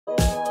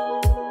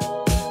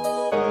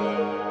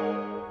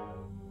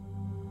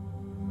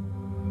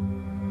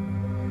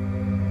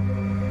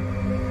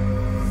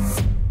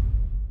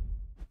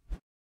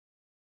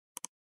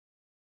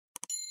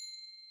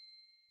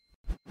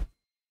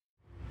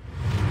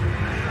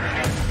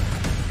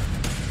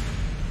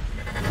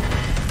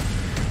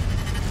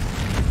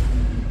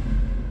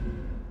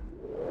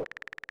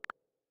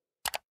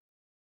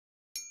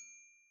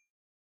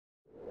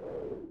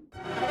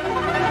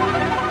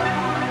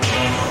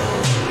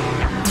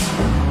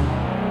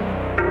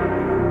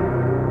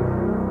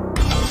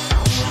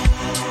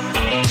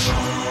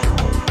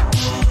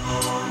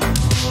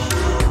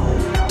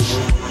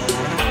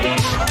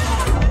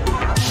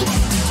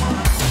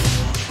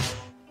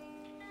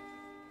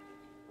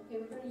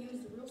to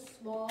use a real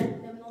small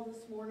hymnal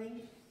this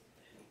morning.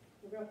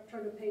 We're going to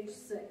turn to page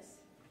 6.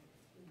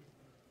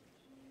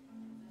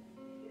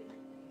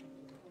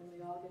 And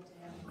we all get to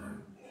have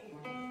it.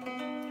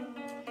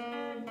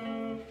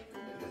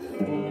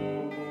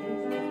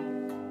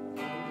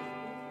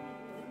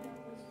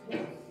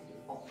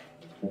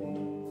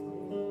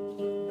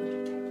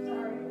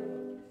 Sorry.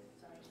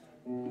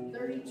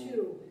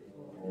 32.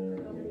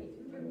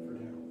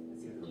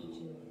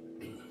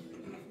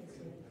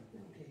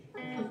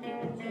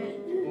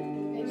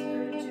 Page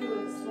 32 of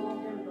the small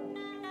hymnal.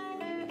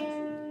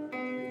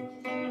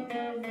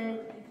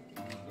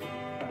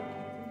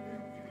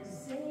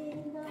 Sing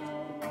the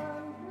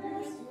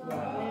wondrous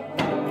love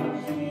of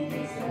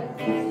Jesus.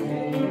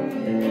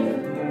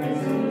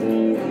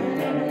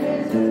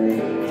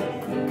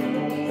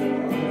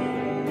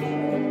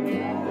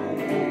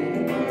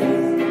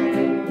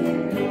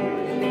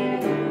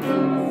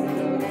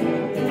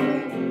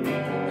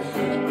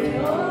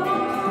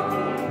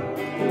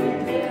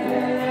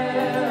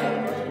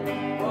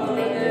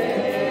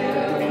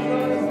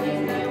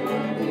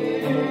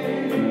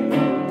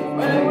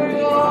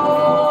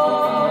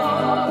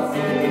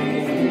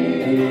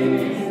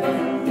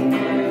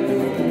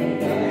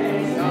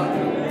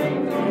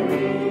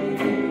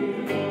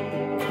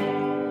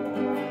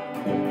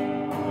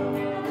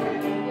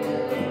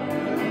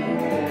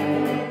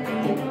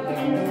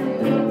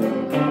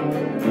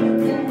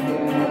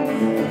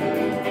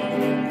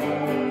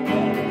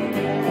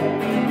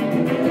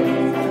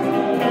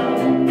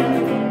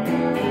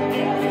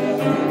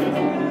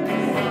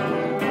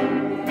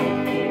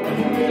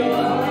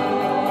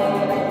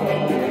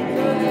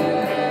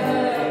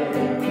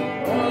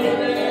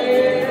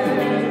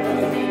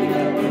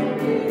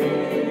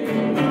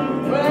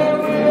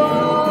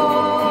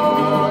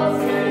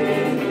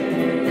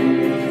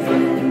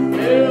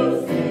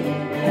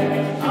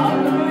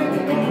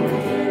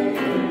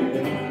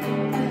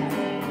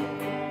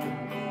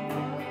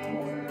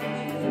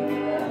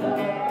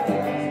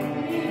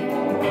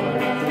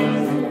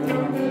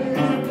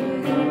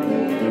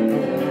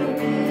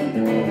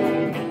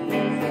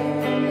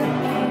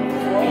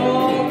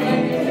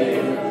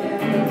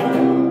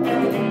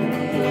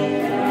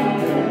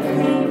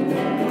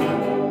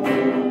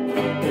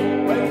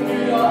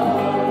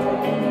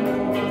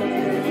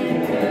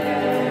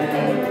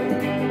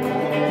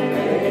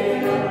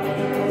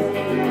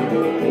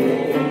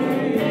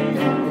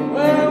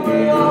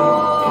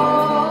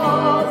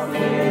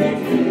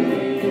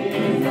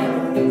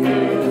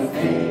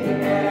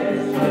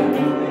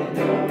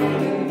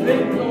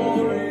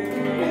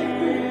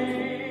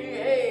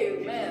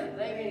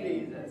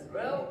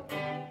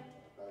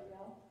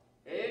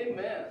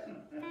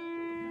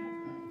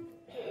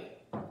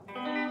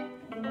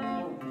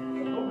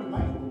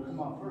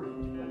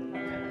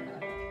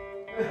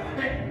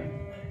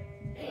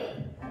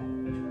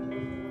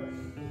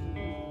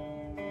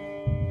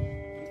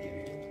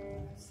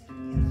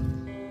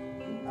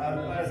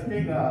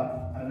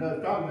 Another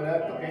song, but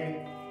that's okay.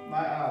 My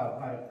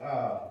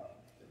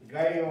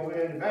guy over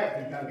in the back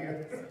is not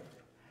here,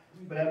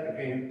 but that's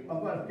okay. I'm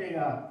going to sing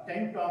a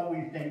same song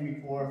we sang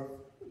before,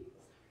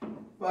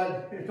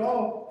 but it's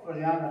all for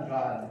the honor of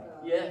God.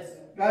 Yes.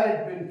 God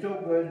has been so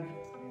good.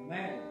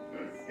 Amen.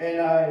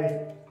 And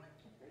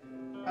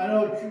I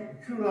know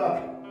Chula,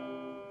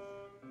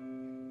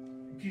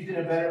 she's in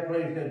a better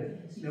place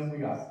than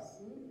we are.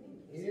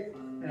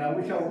 And I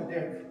wish I was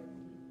there.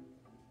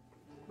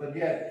 But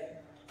yet,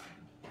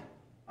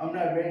 I'm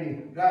not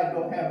ready. God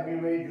don't have me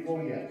ready to go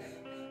yet.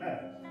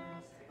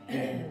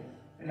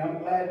 and I'm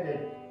glad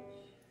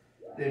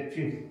that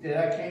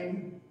I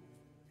came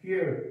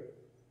here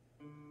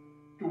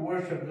to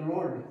worship the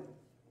Lord,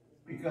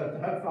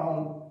 because I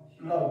found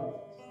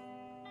love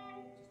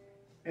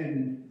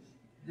in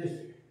this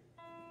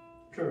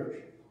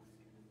church.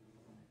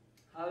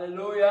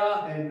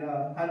 Hallelujah. And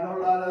I know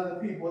a lot of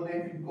the people they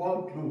can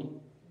go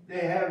to.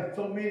 They have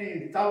so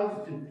many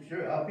thousands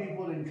of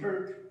people in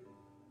church,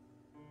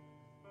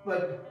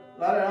 but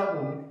a lot of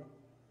them,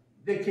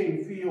 they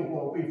can't feel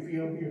what we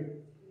feel here.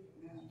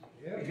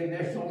 Yeah. Because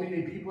there's so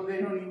many people,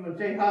 they don't even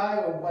say hi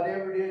or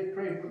whatever it is,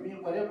 pray for me,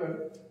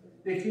 whatever.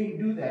 They can't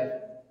do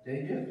that.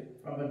 They just,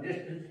 from a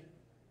distance,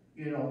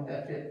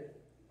 that's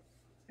it.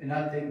 And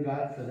I thank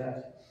God for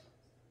that.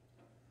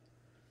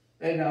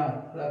 And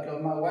like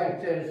my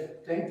wife says,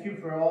 thank you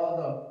for all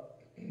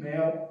the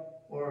mail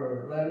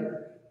or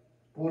letters,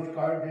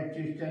 postcards that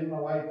you send. My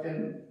wife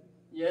sent.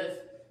 Yes.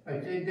 I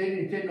said they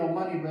didn't send no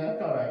money, but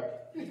that's all right.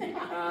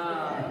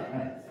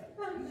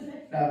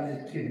 No, I'm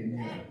just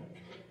kidding.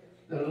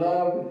 The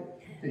love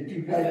that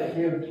you guys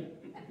give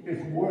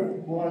is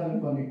worth more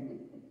than money.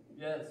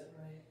 Yes.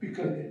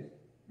 Because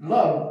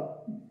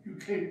love, you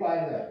can't buy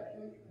that.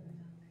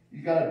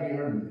 You got to be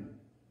earned.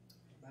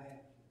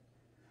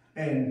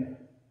 And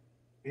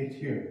it's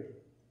here.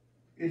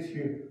 It's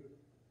here.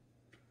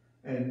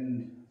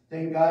 And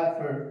thank God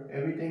for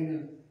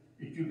everything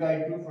that you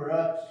guys do for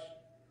us.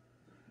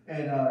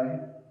 And I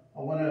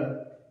want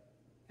to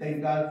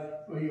thank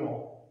God for you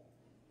all.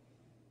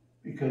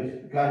 Because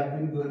God's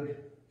been good.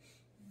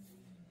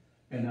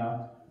 And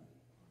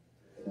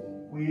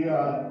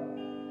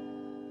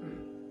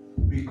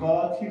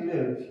because he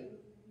lives,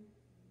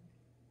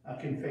 I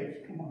can face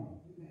tomorrow.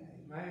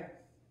 Amen.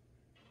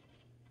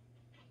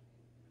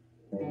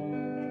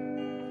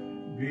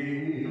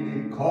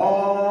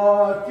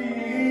 Because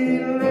he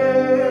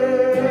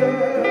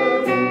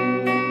lives,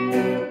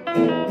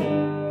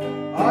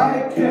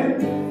 I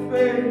can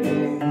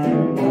face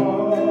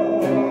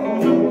tomorrow.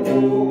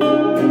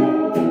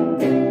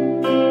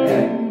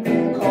 And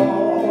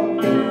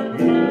because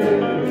he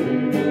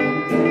lives,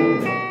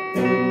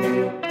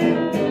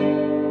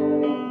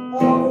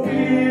 all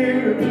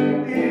fear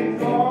is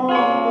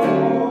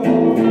gone.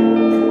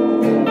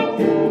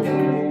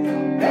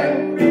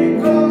 And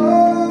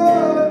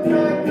because I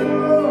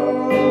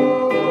know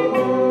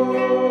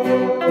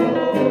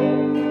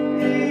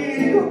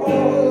he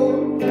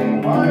holds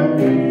my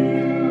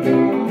future,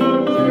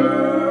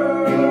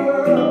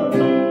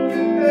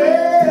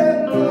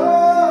 and Lord,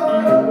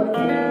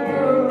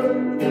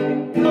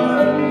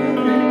 not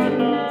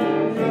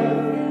living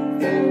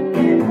just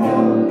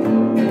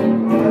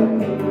because I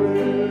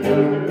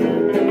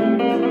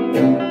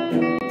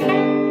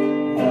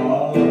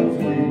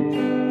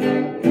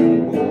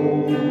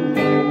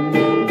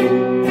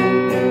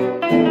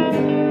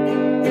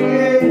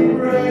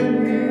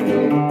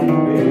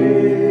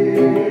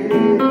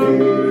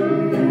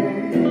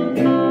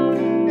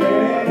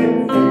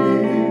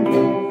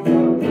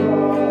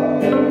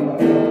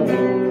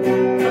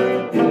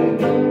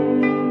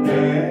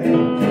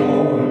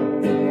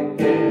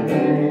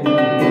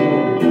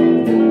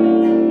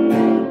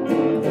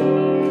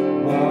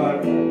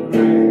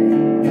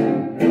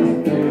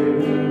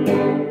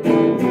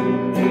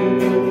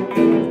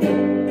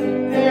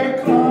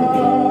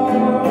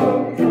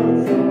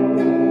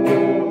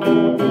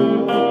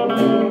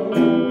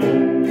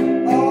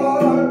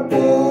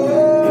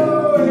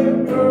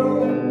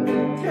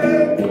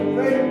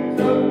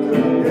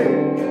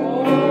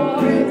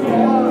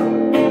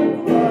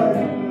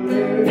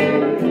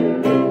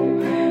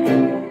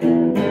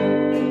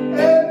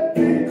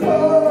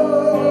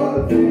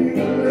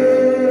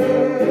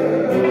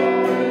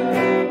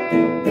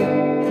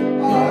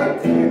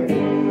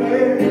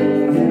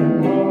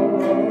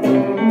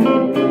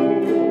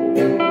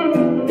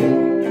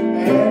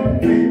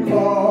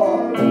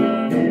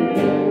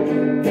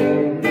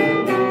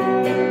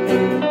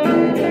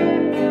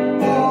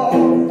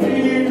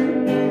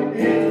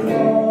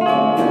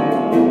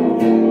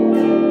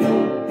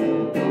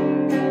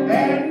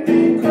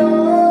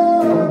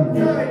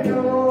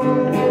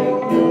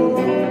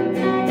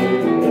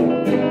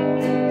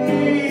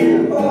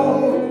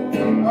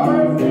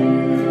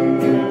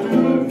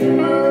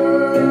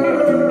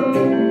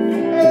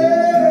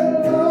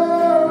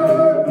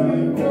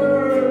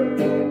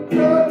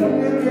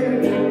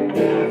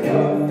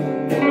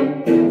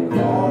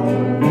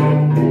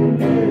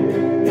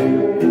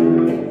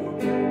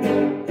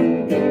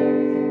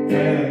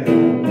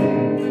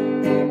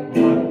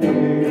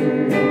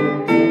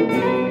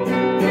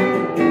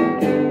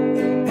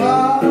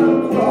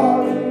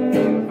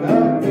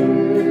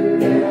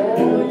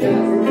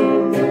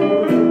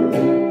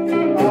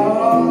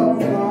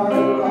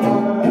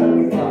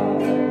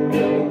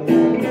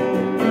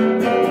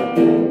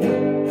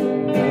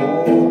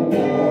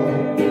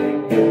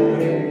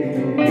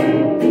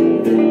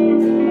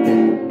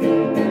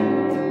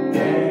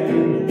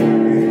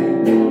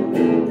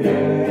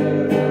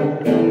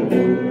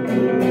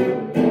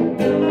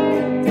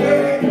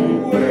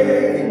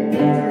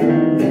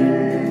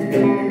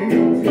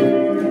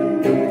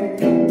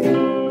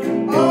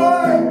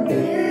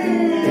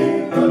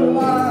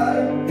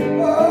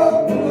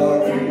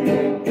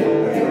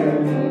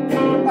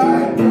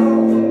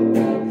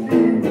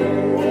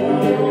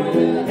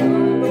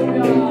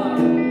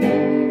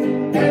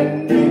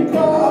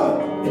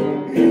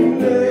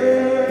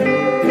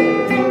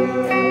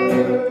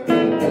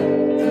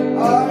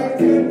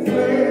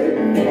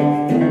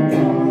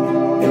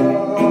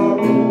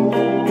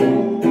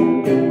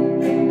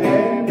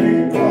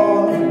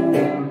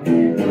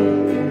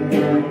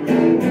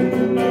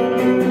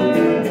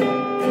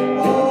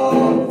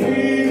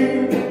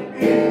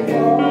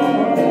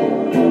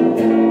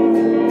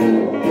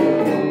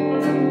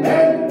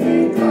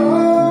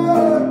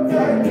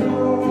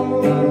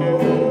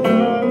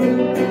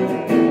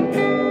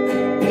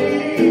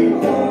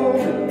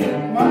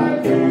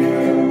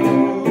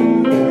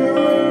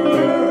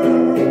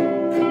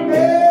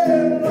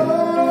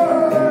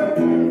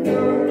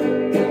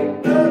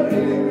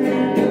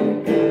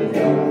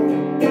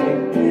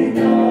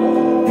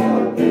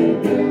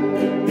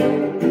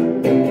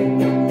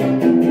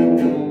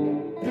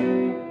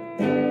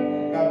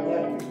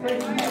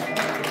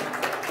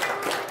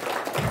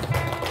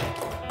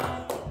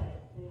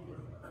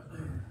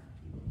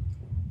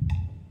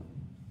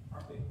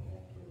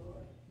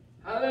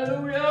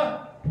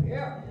Hallelujah.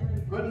 Yeah.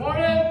 Good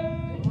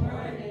morning. Good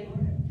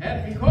morning.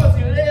 And because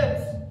he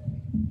lives,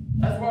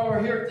 that's why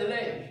we're here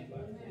today.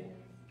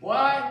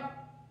 Why?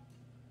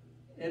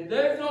 If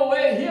there's no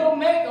way, he'll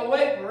make a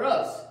way for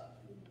us.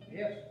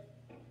 Yes.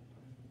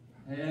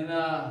 And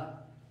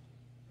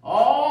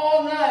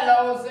all night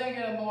I was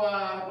thinking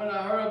about when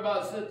I heard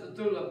about Sister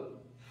Tulip.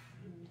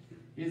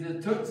 He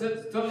said,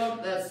 Sister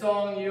Tulip, that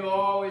song you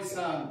always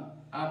sung,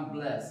 I'm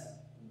blessed.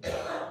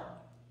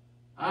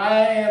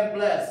 I am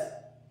blessed.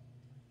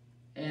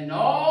 And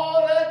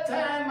all that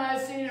time I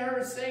seen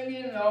her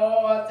singing,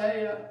 oh, I tell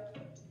you,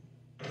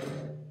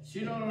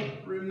 she don't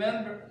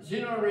remind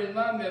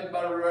me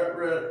about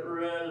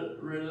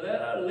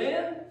Loretta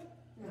Lynn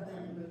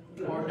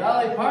or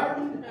Dolly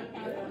Parton.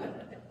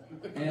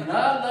 And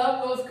I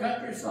love those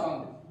country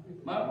songs.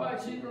 My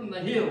wife, she's from the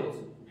hills,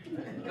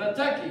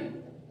 Kentucky.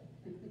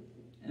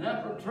 And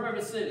I'm from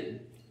Traverse City.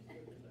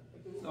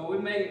 So we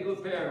made a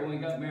good pair when we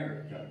got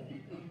married.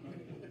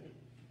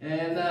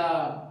 And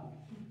I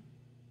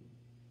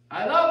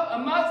love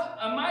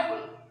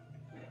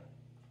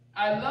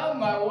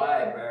my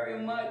wife very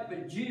much,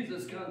 but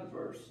Jesus comes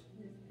first.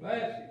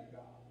 Bless you,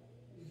 God.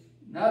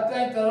 And I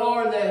thank the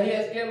Lord that He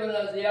has given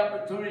us the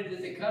opportunity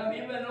to come,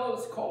 even though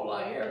it's cold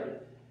out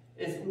here,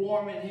 it's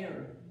warm in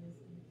here.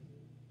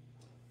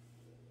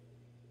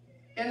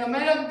 And the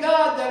man of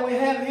God that we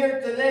have here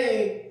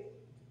today,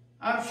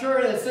 I'm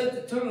sure that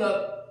Sister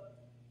Tulip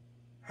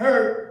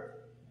heard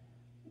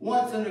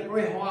once in a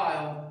great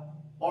while,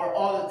 or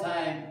all the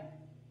time.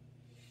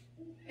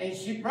 And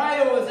she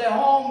probably was at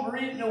home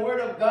reading the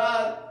Word of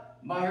God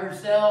by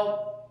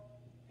herself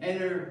and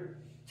her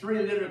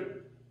 3 little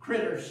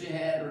critters she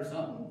had or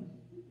something.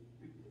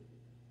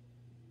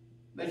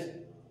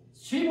 But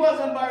she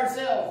wasn't by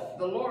herself.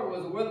 The Lord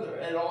was with her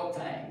at all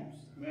times.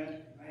 Amen.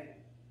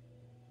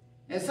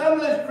 And some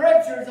of the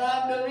scriptures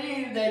I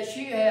believe that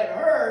she had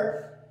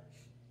heard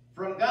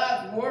from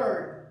God's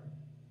Word.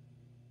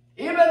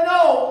 Even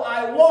though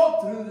I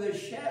walk through the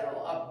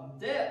shadow of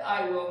death,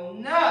 I will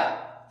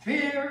not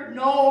fear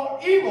no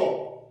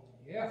evil.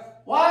 Yeah.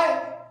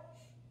 Why?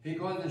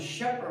 Because the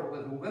shepherd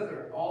was with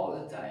her all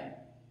the time.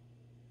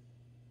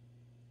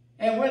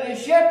 And when the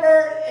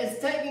shepherd is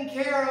taking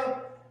care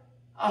of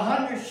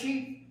 100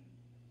 sheep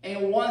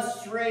and one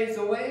strays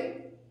away,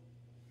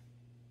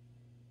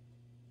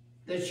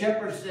 the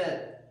shepherd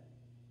said,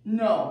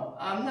 no,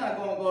 I'm not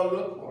going to go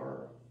look for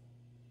her.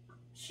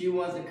 She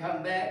wants to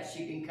come back,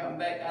 she can come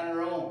back on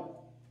her own.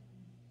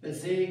 But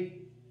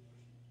see,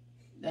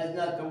 that's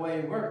not the way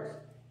it works.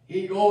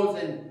 He goes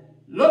and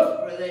looks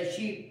for that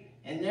sheep,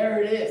 and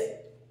there it is.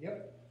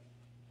 Yep.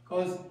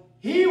 Because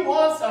He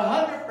wants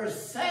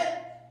 100%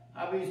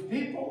 of His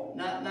people,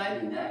 not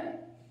 99.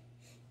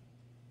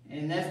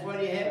 And that's what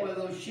He had with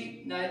those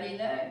sheep,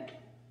 99.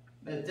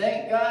 But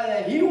thank God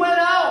that He went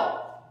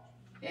out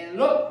and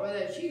looked for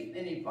that sheep,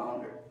 and He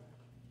found her.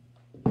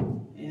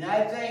 And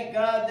I thank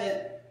God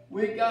that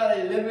we got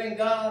a living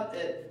God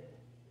that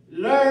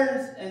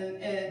learns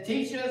and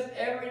teaches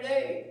every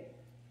day.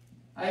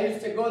 I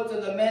used to go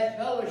to the men's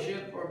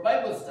fellowship for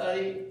Bible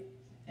study,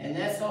 and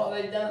that's all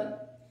they done.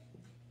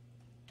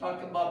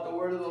 Talk about the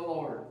word of the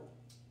Lord.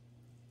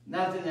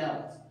 Nothing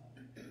else.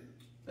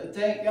 But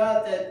thank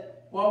God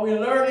that what we're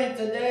learning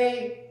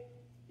today,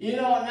 you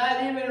know,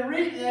 not even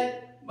reading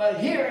it, but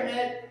hearing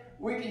it,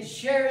 we can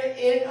share it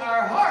in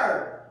our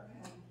heart.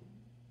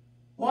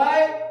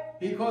 Why?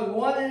 Because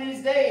one of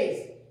these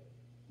days,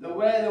 the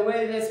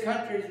way this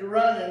country's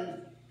running,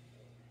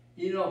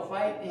 you know,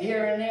 fighting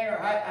here and there,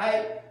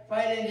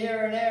 fighting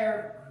here and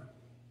there.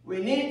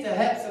 We need to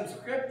have some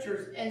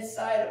scriptures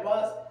inside of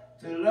us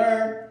to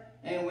learn.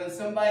 And when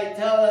somebody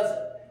tells us,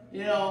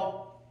 you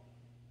know,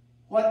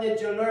 what did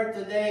you learn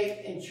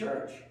today in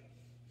church?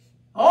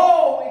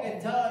 Oh, we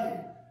can tell them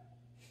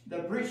the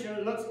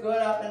preacher looks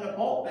good out in the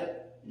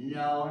pulpit.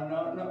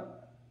 No.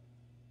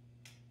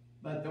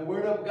 But the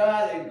Word of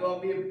God is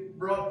going to be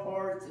brought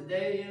forth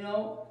today, you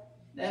know.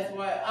 That's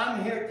why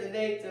I'm here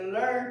today to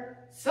learn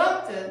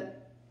something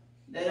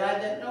that I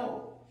didn't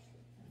know.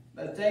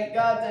 But thank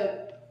God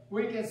that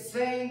we can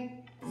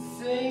sing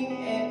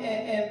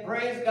and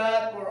praise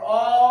God for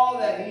all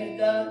that He's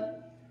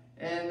done.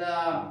 And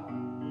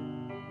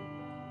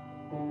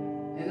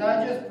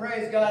I just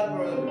praise God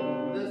for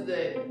this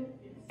day.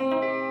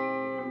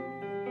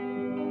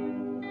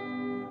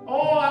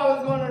 Oh, I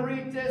was going to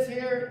read this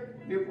here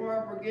before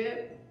I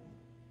forget.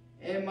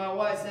 And my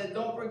wife said,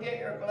 don't forget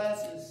your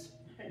glasses.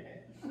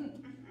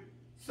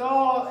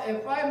 So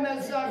if I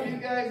mess up, you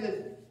guys,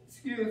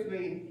 excuse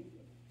me.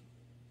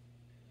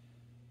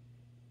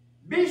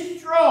 Be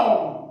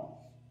strong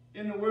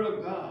in the Word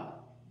of God.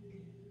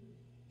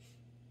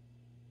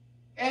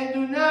 And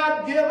do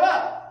not give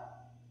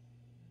up.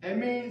 It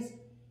means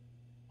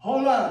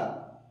hold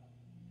on.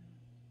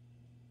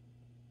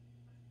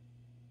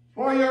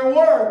 For your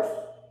works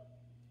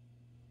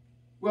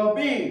will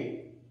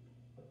be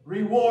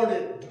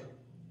rewarded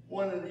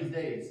one of these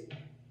days.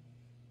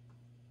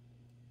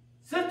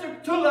 Sister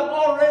Tulip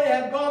already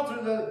have gone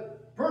through the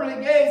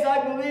pearly gates,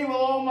 I believe with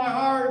all my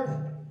heart,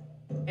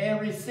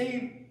 and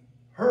received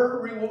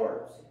her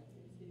rewards.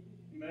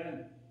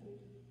 Amen.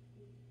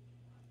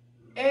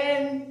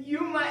 And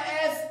you might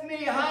ask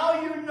me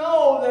how you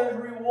know there's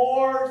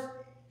rewards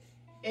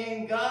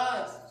in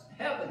God's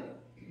heaven.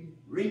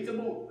 Read the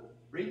book.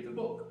 Read the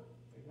book.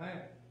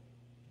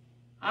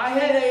 I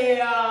had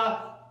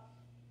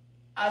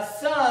a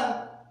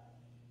son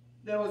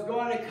that was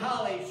going to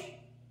college,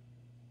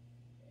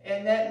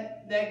 and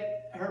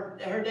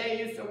her dad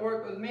used to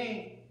work with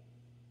me,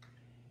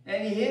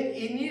 and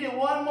he needed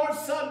one more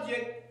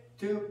subject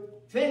to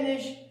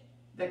finish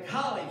the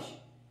college,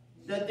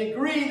 the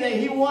degree that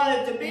he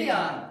wanted to be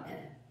on.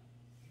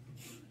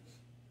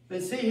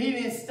 But see, he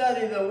didn't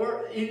study the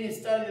work. He didn't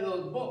study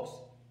those books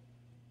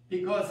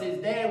because his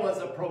dad was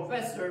a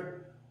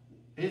professor.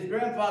 His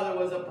grandfather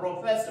was a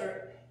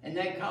professor in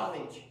that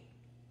college.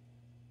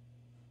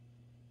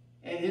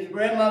 And his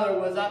grandmother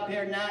was up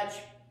here not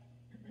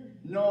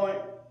knowing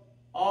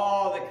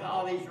all the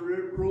college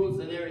rules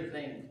and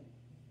everything.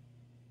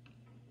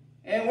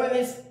 And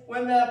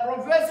when the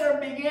professor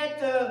began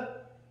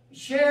to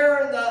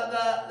share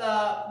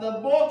the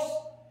books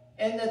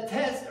and the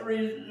test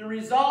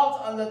results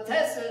on the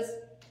tests,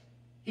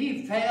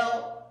 he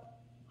failed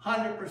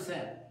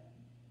 100%.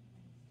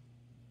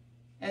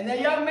 And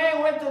the young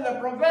man went to the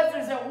professor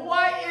and said,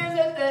 "Why is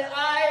it that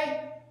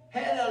I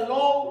had a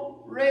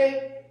low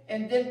rate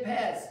and didn't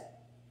pass?"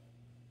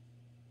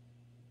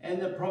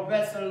 And the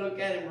professor looked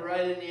at him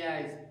right in the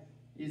eyes.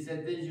 He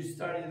said, "Did you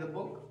study the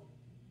book?"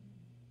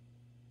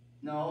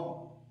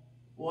 "No."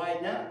 "Why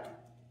not?"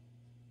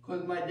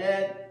 "Because my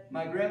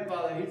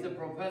grandfather, he's a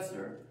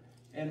professor,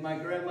 and my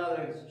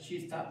grandmother,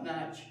 she's top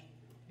notch."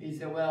 He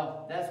said,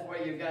 "Well, that's why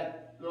you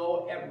got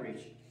low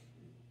average.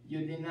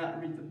 You did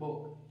not read the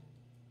book."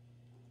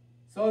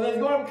 So there's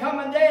going to come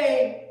a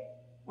day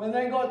when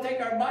they're going to take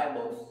our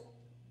Bibles.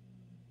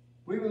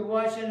 We were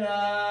watching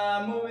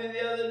a movie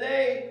the other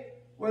day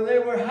where they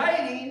were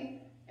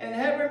hiding and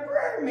having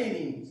prayer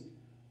meetings.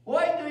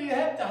 Why do you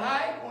have to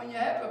hide when you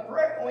have a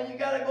prayer, when you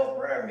got to go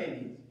prayer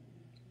meetings?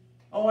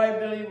 Oh, I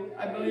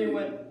believe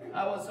when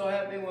I was so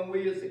happy when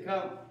we used to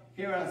come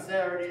here on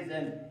Saturdays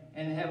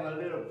and have a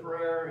little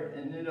prayer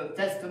and little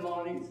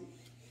testimonies.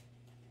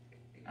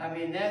 I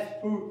mean, that's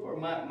food for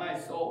my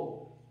soul.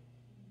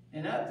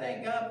 And I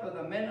thank God for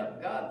the men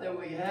of God that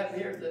we have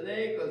here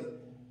today, because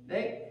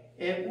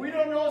if we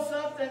don't know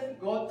something,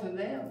 go to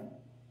them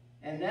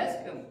and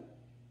ask them.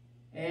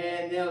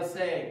 And they'll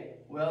say,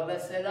 "Well,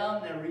 let's sit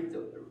down and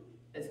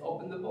let's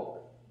open the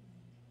book."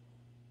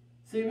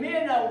 See, me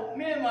and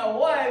my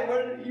wife,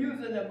 we're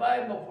using the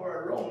Bible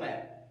for a road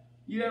map.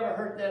 You ever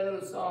heard that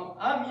little song?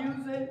 I'm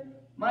using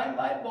my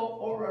Bible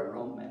for a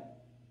road map.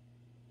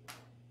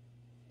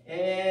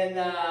 And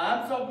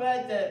I'm so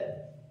glad that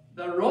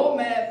the road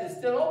map is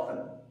still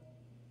open.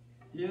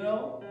 You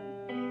know?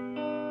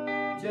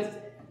 Just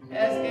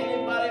ask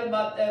anybody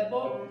about that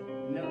book,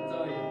 and they'll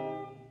tell you.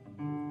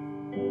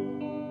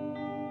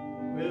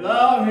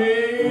 Without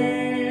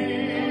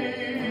him,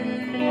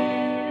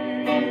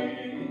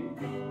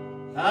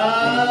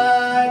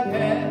 I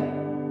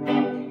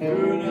can do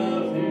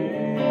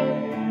nothing.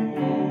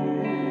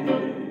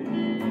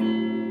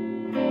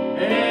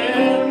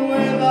 And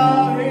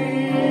without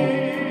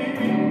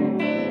him,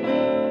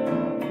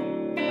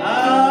 I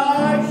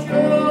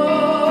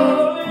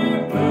surely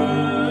burn.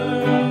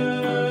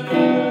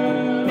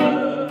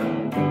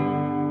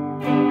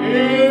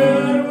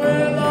 And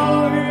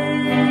without him,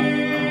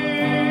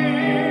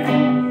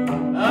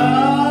 I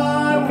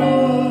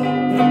won't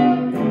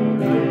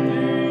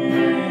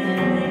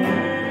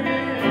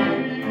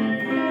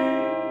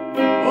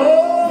oh,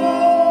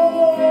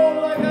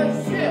 like a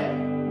ship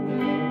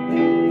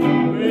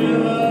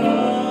without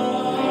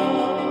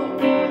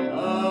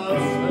a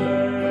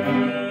sail.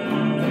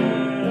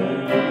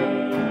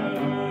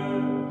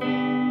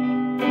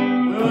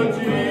 Well,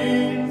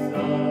 Jesus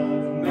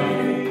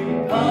may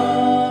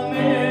come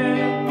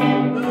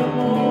in the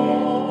morning.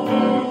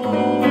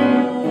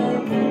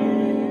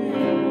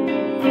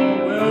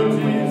 Well,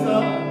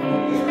 Jesus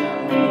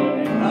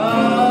may come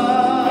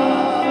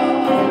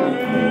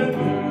in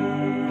the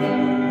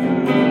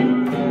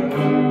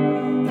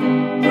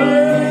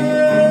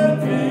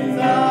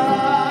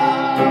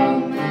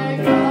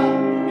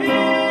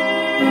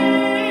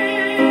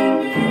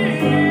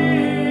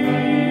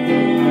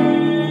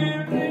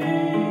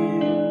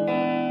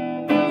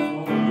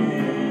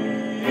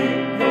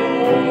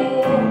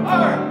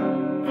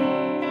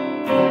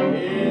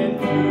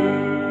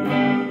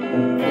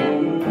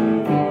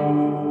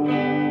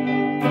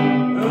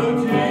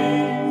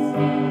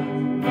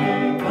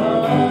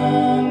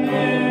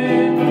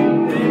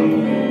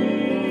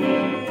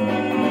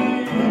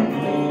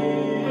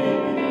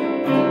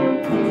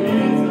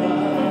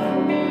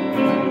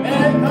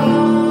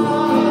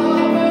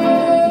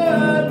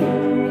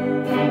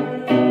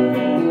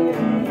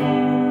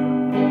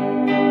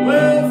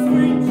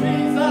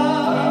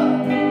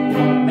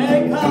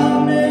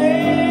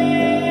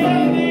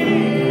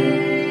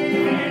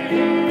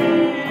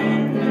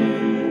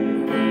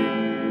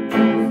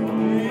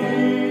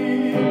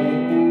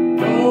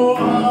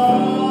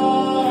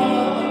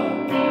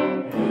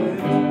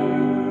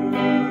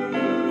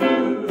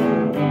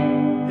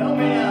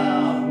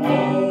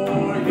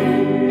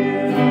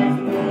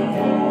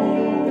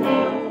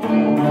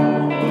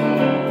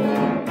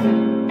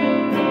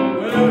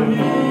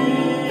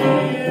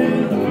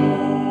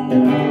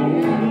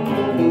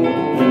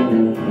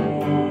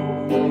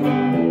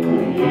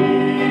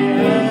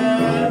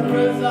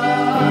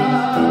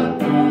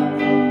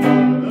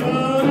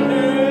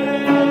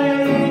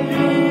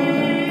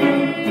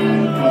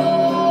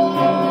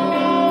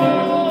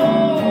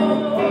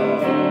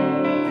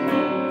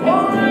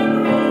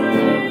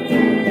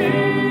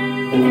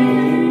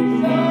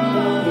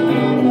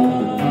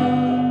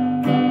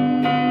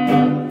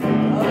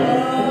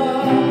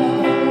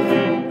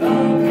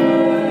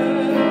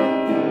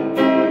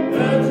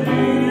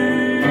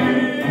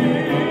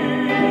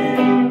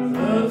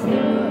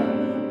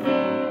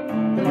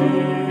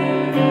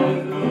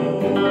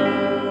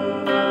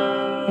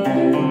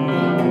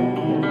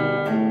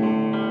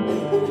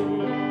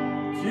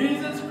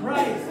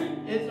Christ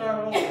is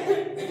our Lord.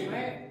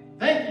 Amen.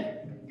 Thank you.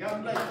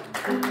 God bless you.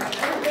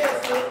 Okay,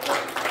 sister.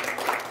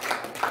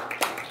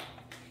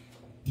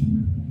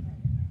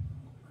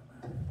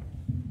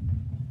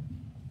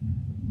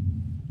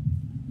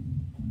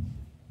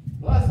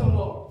 Bless the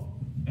Lord.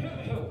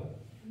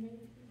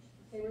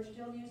 Okay, we're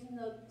still using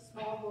the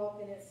small book,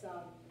 and it's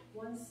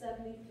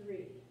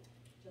 173.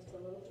 Just a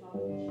little talk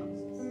of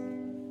Jesus.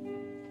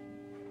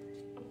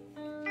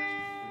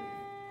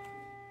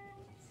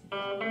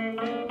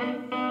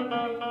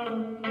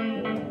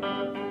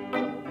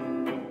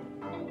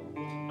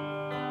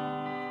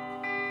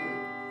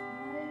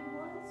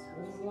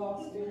 Was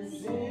lost in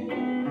sin,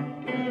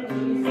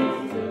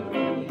 Jesus took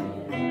me in.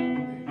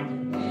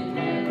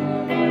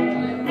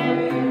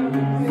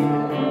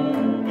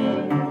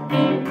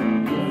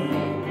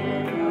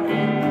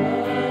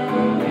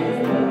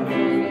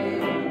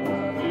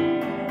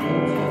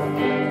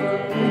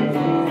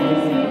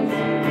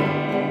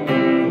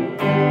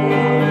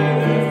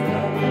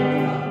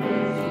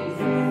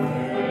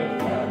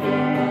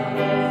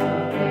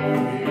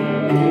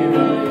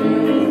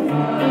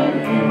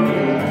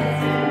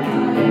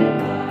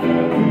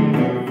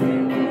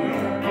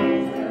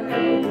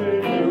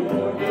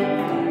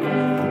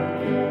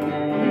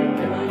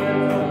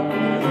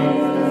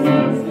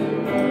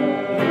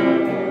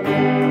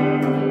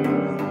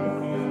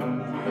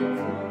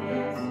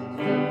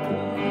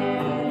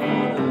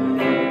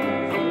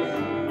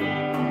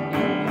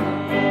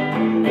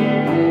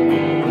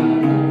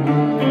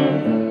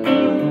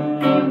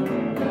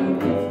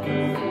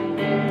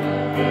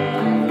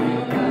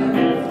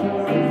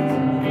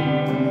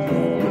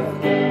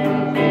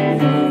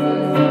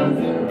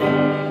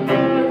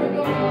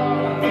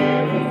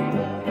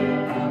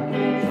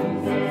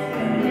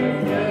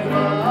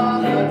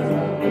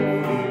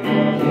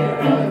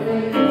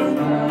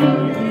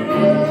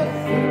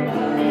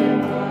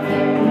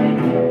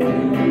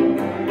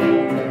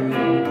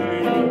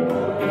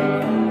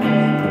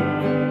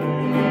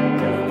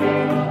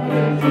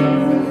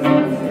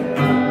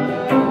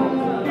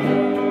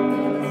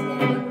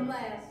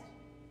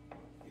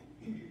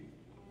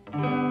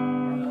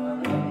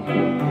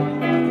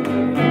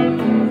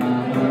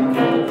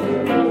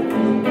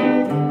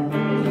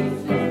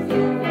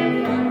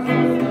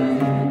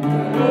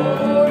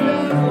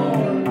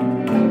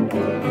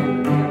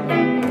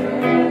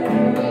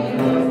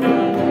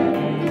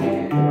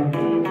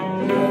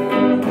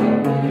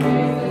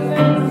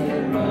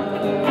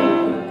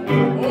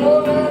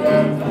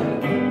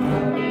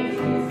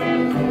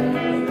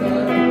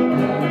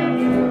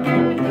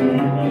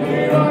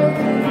 And I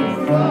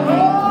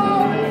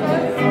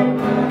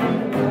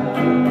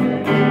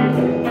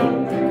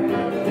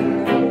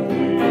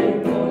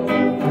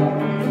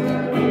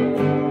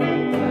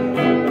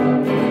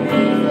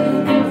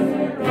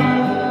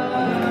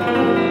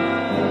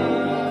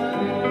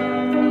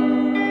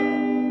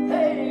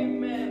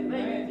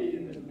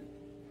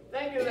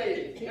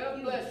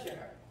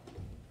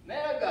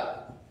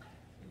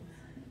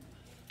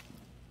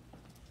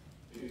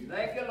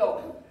Thank you,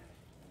 Lord.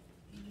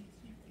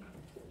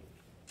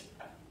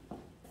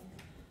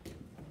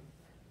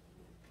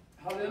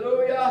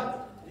 Hallelujah.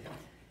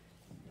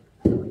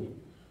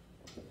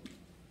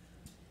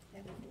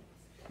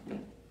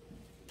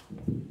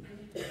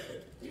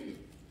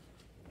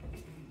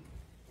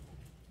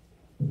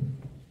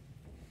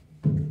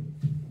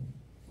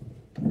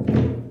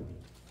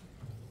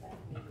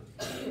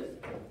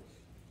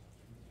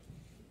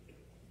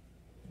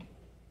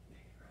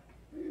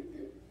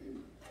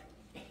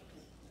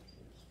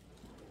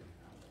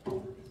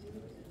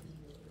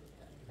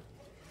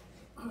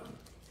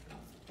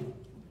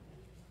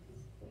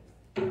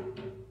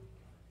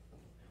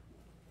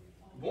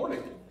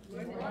 Morning.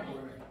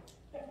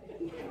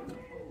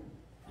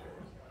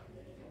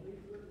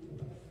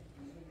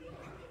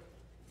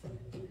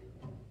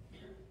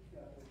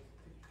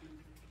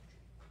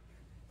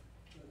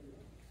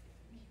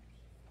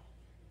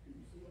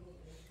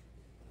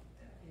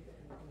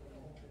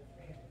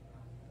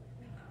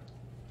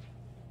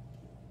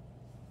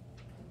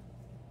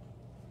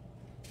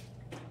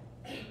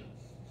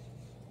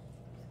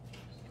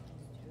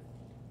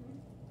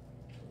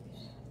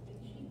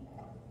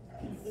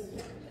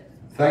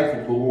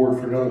 Thankful to the Lord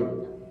for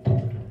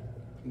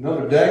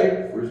another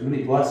day, for His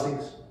many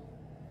blessings,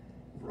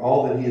 for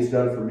all that He has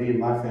done for me and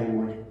my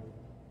family.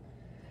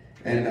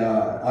 And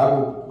I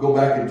will go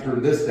back and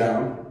turn this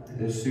down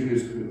as soon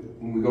as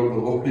when we go to the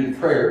Lord in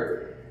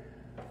prayer,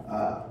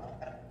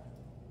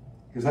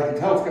 because I can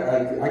tell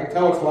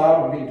it's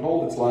loud. I'm being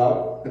told it's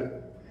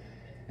loud,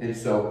 and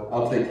so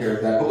I'll take care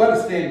of that. But let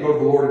us stand and go to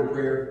the Lord in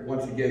prayer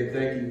once again,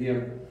 thanking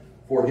Him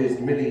for His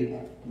many,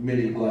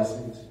 many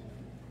blessings.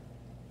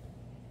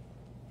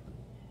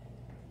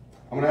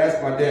 I'm going to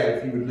ask my dad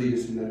if he would lead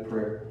us in that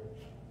prayer.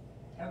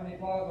 Heavenly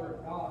Father,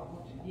 God,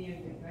 once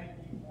again, we thank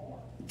you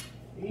for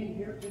being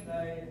here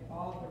today, and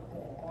Father,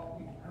 for what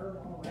we've heard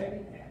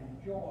already and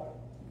enjoyed.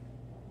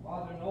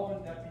 Father,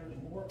 knowing that there's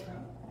more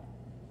coming.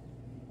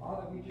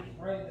 Father, we just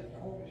pray that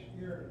the Holy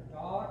Spirit of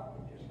God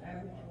would just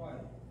have His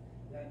way.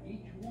 that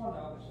each one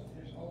of us will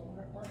just open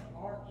up our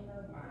hearts and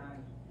our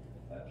minds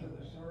to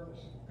the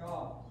service of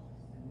God,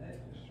 and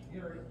that the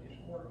Spirit is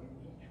working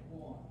each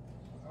one.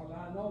 Because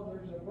I know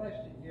there's a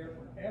blessing here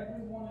for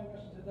every one of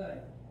us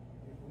today.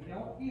 If we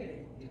don't get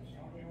it, it's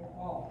not your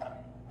fault.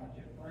 I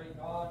just pray,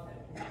 God, that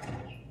we can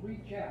just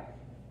reach out,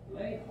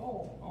 lay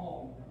hold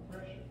on the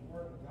precious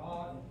Word of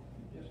God,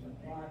 and just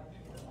apply it to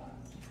our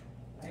lives.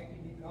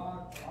 Thanking you,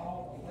 God, for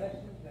all the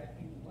lessons that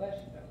you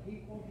blessed the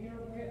people here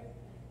with.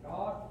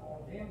 God,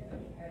 for them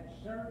that have had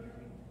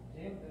surgery,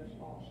 them that's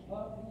lost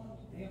loved ones,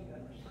 them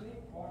that are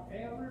sick,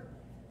 whatever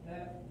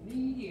that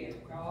need is,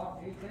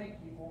 God, we thank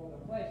you for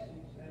the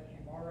blessings that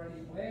you've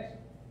already blessed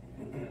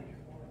and that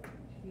you're going to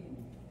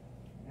continue.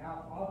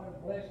 Now, Father,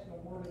 bless the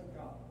Word of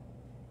God.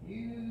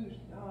 Use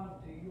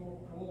unto your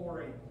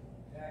glory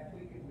that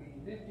we can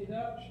be lifted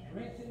up,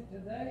 strengthened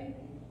today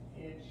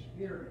in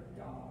spirit,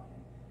 God.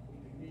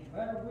 We can be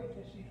better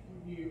witnesses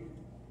for you.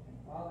 And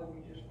Father,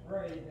 we just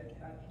pray that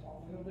that's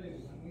what we'll do.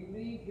 When we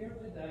leave here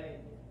today,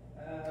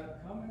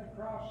 coming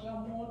across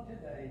someone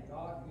today,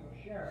 God,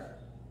 you'll share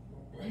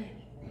your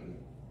precious word.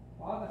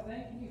 Father,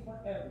 thank you for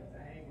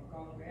everything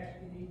because we ask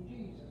it in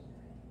Jesus'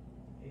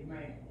 name.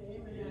 Amen.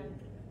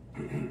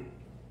 Amen.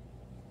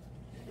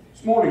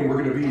 This morning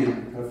we're going to be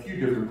in a few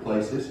different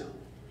places.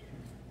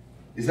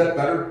 Is that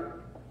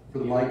better for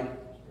the mic?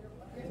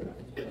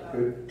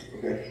 Good?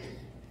 Okay.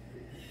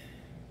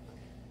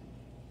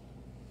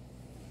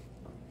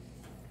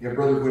 Yeah,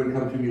 Brother Gwynn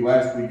come to me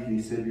last week and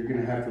he said, you're going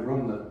to have to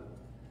run the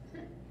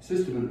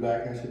system in the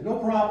back. I said, no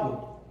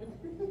problem.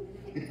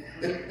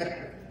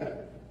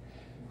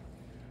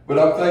 But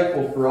I'm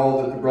thankful for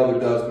all that the brother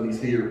does when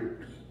he's here.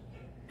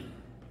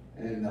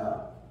 And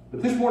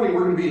but this morning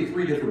we're going to be in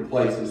three different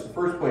places. The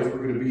first place we're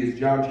going to be is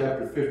John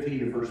chapter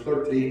 15 and verse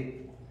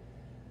 13.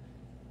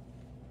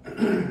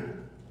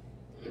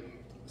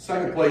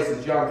 Second place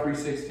is John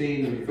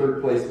 3:16, and the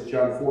third place is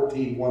John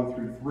 14, 1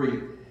 through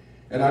 3.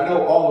 And I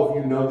know all of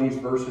you know these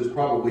verses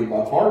probably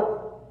by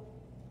heart,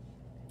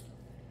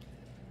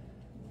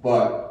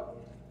 but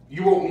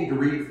you won't need to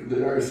read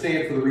or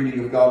stand for the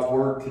reading of God's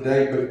Word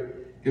today,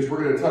 but because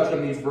we're going to touch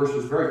on these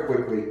verses very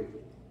quickly,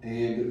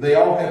 and they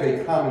all have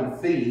a common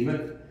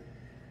theme.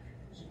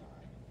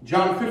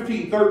 John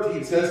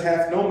 15:13 says,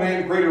 hath no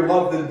man greater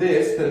love than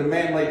this, that a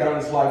man lay down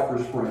his life for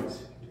his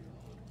friends.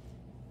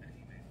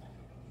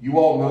 You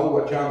all know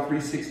what John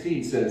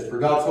 3:16 says. For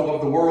God so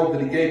loved the world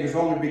that he gave his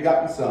only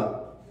begotten Son,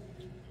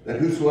 that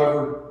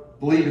whosoever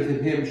believeth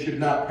in him should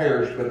not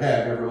perish, but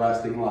have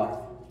everlasting life.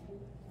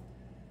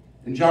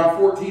 And John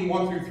 14,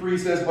 1 through 3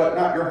 says, let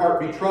not your heart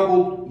be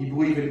troubled. Ye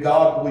believe in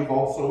God, believe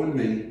also in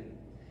me.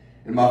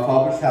 In my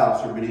Father's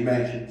house are many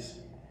mansions.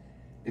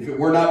 If it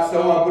were not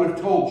so, I would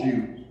have told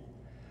you.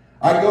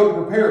 I go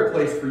to prepare a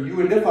place for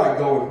you, and if I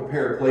go and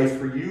prepare a place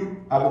for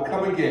you, I will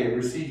come again and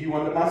receive you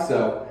unto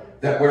myself,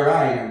 that where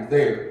I am,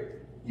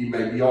 there you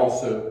may be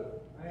also.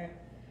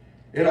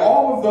 In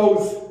all of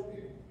those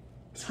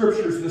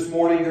scriptures this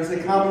morning, there's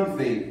a common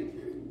theme.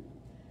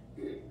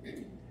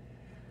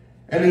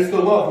 And it's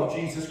the love of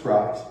Jesus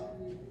Christ.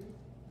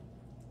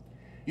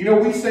 You know,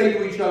 we say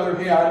to each other,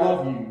 hey, I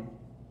love you,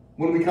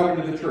 when we come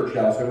into the church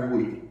house every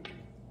week.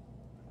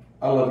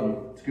 I love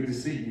you. It's good to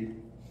see you.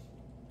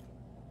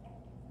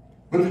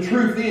 But the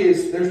truth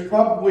is, there's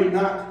probably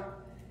not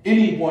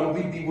anyone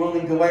we'd be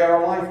willing to lay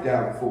our life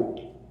down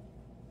for,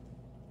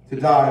 to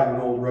die on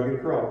an old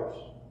rugged cross.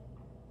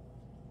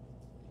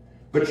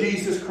 But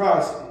Jesus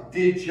Christ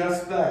did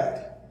just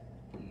that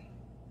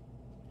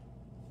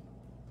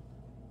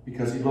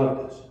because he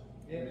loved us.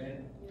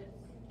 Amen.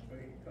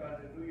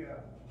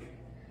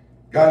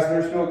 Guys,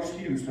 there's no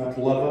excuse not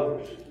to love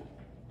others.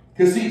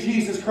 Because see,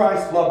 Jesus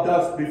Christ loved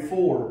us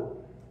before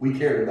we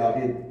cared about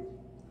him.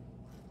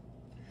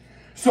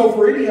 So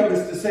for any of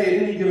us to say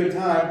at any given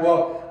time,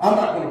 well, I'm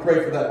not going to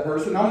pray for that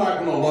person. I'm not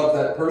going to love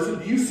that person.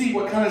 Do you see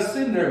what kind of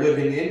sin they're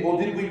living in? Well,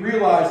 did we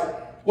realize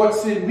what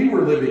sin we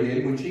were living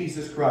in when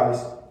Jesus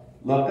Christ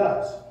loved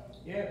us?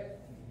 Yes.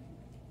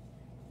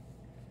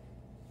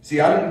 See,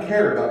 I didn't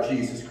care about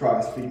Jesus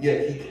Christ, but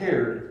yet he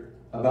cared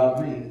about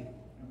me.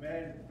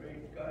 Amen.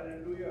 Praise God.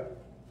 Hallelujah.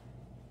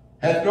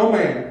 Hath no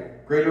man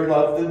greater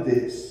love than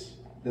this,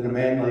 that a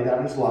man lay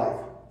down his life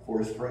for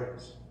his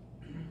friends.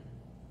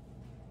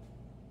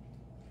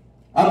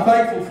 I'm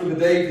thankful for the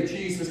day that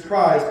Jesus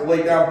Christ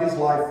laid down his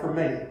life for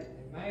me.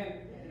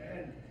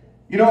 Amen.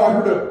 You know, I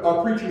heard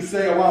a preacher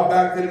say a while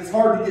back that it's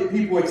hard to get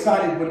people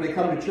excited when they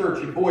come to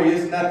church, and boy,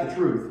 isn't that the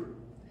truth.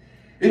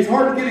 It's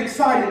hard to get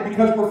excited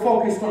because we're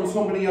focused on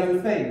so many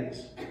other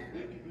things.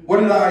 What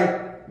did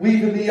I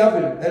leave in the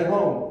oven at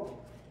home?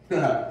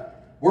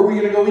 Where are we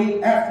going to go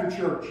eat after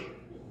church?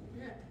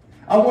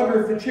 I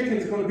wonder if the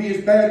chicken's going to be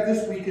as bad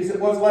this week as it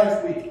was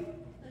last week.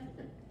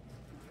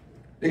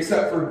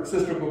 Except for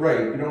Sister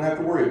Lorraine. You don't have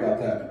to worry about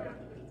that.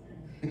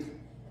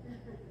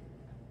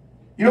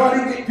 You know, I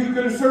didn't get too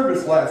good a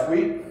service last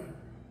week.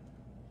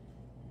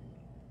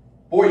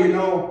 Boy, you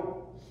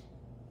know,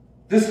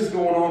 this is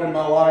going on in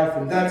my life,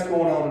 and that's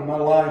going on in my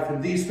life,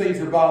 and these things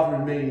are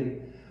bothering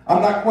me.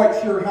 I'm not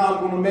quite sure how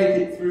I'm going to make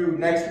it through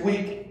next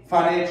week,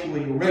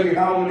 financially, or maybe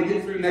how I'm going to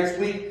get through next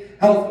week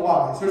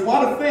health-wise. There's a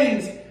lot of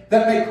things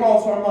that may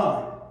cross our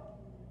mind.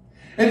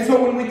 And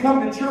so when we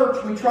come to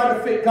church, we try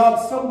to fit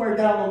God somewhere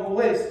down on the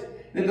list.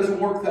 And it doesn't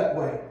work that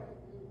way.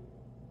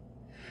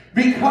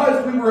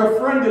 Because we were a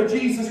friend of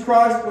Jesus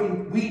Christ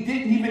when we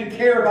didn't even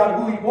care about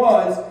who He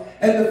was,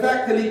 and the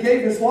fact that He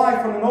gave His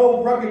life on an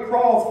old rugged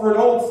cross for an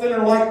old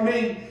sinner like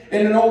me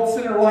and an old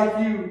sinner like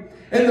you,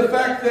 and the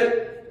fact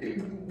that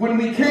when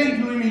we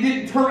came to Him, He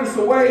didn't turn us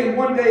away, and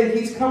one day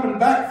He's coming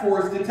back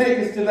for us to take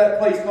us to that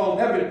place called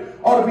heaven,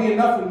 ought to be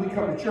enough when we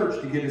come to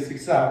church to get us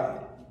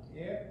excited.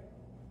 Yeah.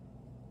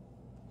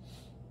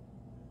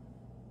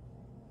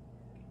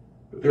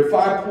 But there are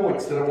 5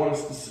 points that I want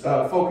us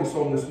to focus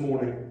on this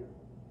morning.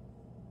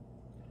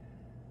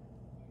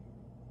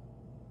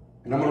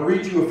 And I'm going to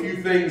read you a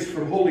few things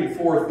from Holding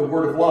Forth the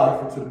Word of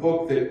Life. It's a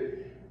book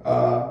that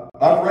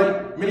I've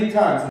read many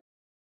times,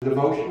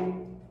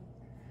 devotional.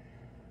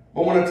 I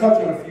want to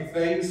touch on a few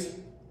things.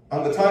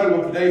 On the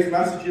title of today's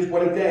message is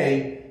What a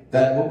Day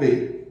That Will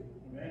Be.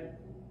 Amen.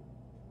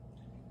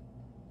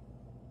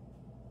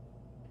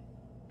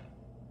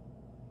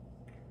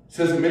 It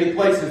says in many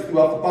places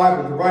throughout the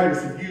Bible, the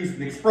writers have used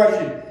an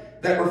expression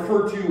that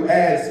refer to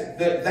as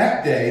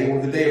that day,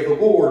 or the day of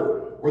the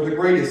Lord, or the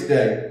greatest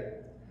day.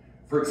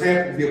 For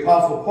example, the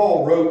Apostle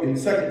Paul wrote in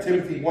 2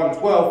 Timothy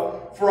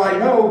 1:12, "For I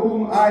know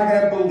whom I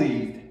have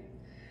believed,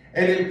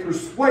 and am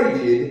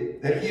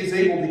persuaded that He is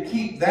able to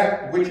keep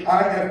that which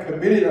I have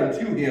committed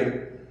unto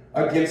Him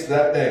against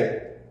that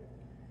day."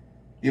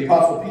 The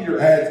Apostle Peter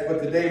adds,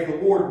 "But the day of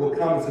the Lord will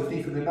come as a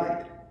thief in the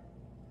night."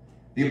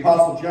 The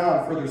Apostle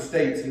John further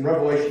states in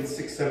Revelation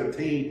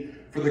 6:17,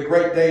 "For the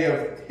great day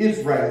of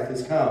His wrath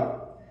is come,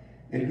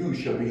 and who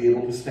shall be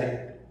able to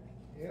stand?"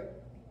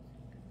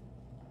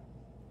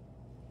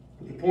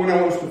 But the point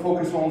I want us to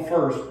focus on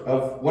first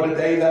of what a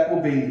day that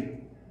will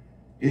be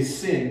is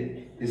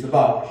sin is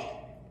abolished.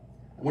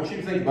 I want you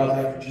to think about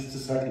that for just a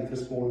second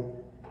this morning.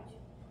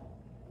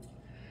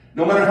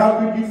 No matter how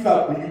good you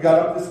felt when you got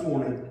up this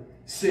morning,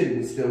 sin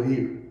was still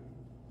here.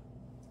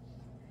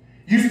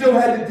 You still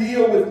had to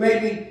deal with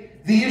maybe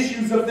the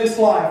issues of this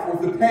life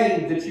or the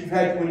pain that you've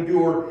had to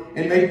endure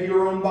in maybe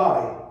your own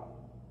body.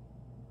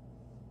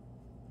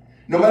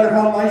 No matter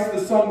how nice the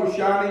sun was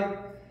shining,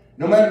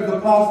 no matter the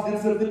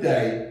positives of the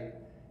day,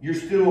 you're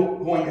still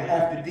going to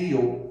have to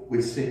deal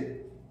with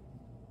sin.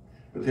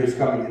 But there's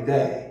coming a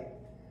day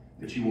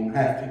that you won't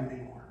have to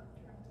anymore.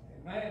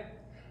 Amen.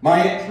 My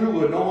Aunt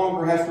Trula no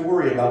longer has to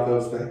worry about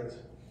those things.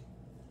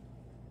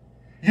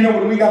 You know,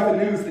 when we got the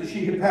news that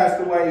she had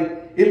passed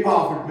away, it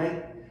bothered me.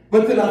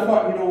 But then I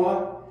thought, you know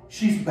what?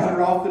 She's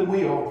better off than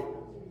we are.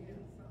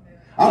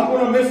 I'm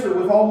going to miss her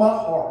with all my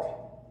heart.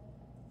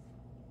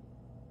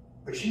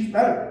 But she's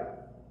better.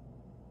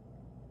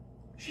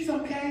 She's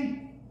okay.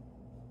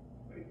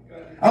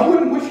 I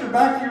wouldn't wish her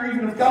back here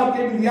even if God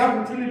gave me the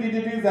opportunity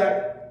to do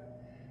that.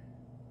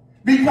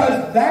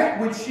 Because that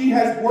which she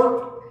has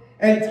worked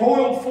and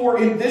toiled for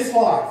in this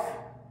life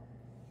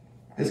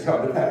has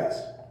come to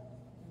pass.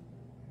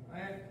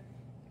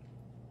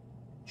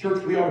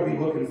 Church, we ought to be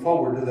looking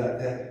forward to that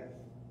day.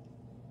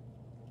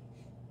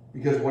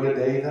 Because what a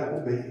day that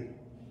will be.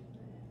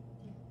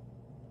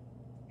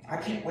 I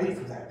can't wait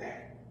for that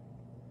day.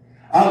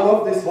 I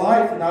love this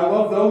life and I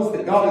love those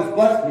that God has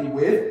blessed me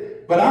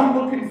with, but I'm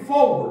looking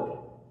forward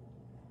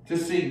to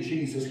seeing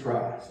Jesus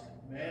Christ.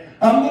 Amen.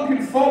 I'm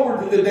looking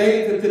forward to the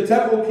day that the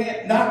devil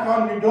can't knock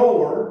on your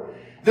door,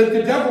 that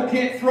the devil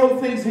can't throw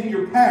things in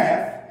your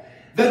path,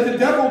 that the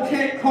devil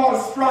can't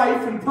cause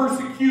strife and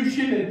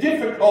persecution and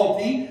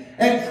difficulty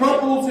and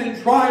troubles and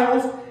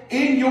trials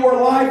in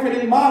your life and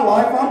in my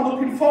life. I'm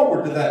looking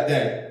forward to that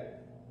day.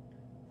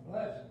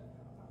 Bless.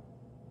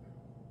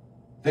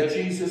 That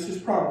Jesus has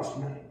promised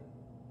me.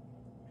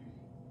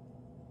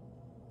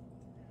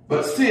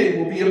 But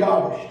sin will be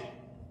abolished.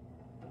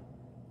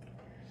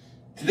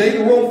 Today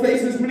the world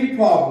faces many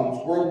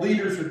problems. World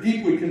leaders are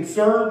deeply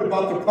concerned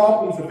about the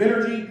problems of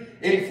energy,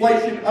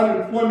 inflation,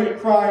 unemployment,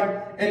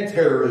 crime, and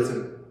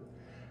terrorism.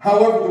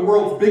 However, the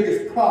world's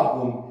biggest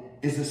problem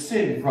is a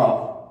sin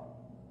problem.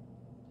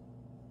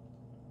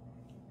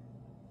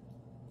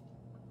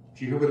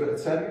 Did you hear what that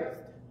said?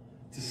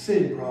 It's a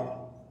sin problem.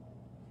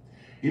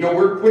 You know,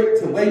 we're quick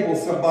to label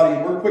somebody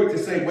and we're quick to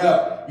say,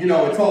 well, you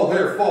know, it's all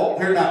their fault.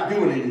 They're not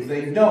doing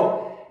anything.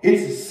 No,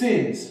 it's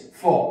sin's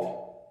fault.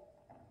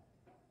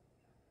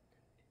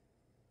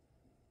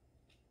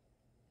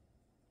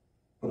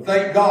 But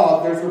thank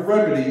God there's a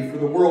remedy for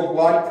the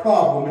worldwide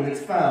problem, and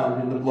it's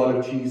found in the blood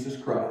of Jesus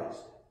Christ.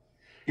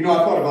 You know,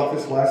 I thought about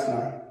this last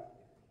night.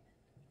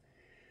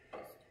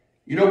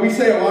 You know, we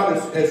say a lot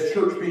as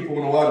church people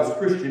and a lot as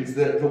Christians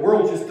that the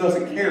world just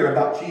doesn't care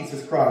about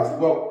Jesus Christ.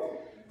 Well,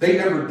 they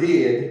never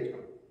did.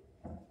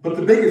 But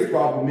the biggest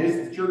problem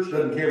is the church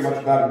doesn't care much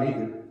about him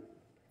either.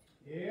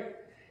 Yeah.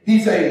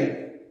 He's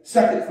a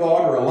second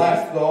thought or a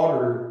last thought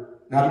or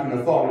not even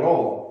a thought at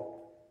all.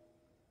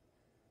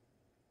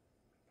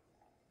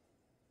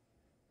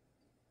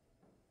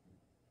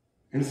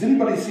 And does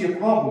anybody see a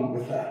problem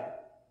with that?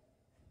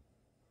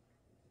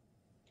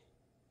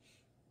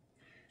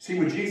 See, See,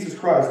 when Jesus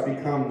Christ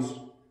becomes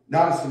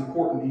not as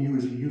important to you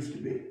as he used to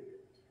be,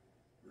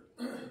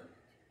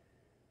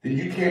 then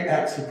you can't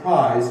act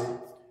surprised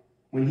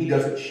when he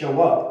doesn't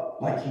show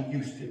up like he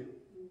used to.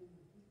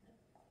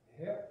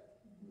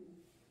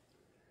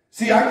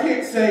 See, I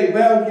can't say,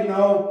 well, you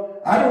know,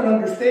 I don't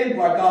understand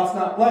why God's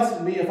not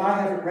blessing me if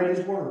I haven't read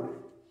his word.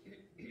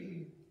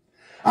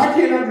 I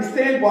can't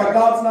understand why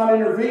God's not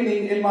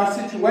intervening in my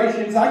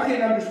situations. I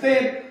can't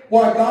understand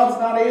why God's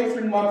not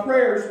answering my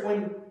prayers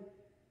when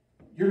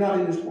you're not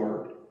in his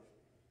word.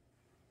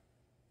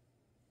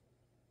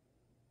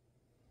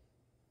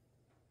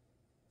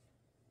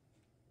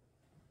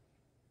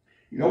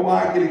 You know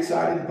why I get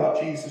excited about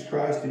Jesus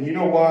Christ? And you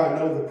know why I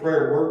know the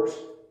prayer works?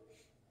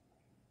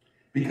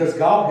 Because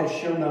God has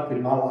shown up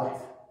in my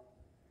life.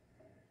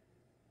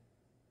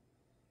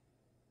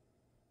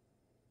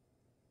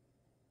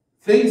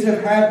 Things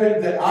have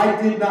happened that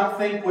I did not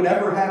think would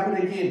ever happen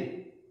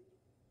again.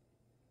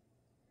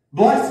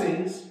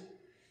 Blessings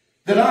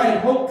that I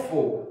had hoped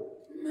for,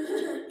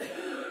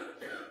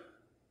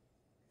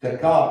 that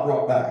God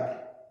brought back.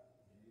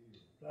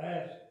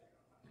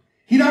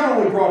 He not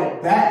only brought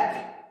it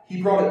back,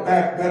 he brought it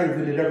back better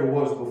than it ever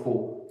was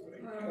before.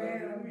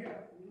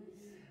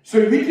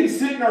 So we can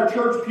sit in our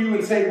church pew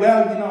and say,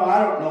 well, you know,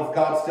 I don't know if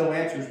God still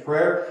answers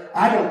prayer.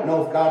 I don't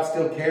know if God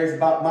still cares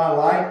about my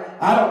life.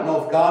 I don't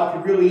know if God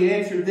could really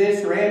answer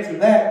this or answer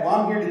that. Well,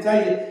 I'm here to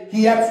tell you,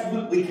 he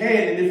absolutely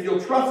can. And if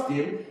you'll trust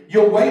him,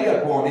 you'll wait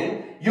upon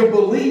him, you'll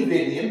believe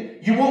in him,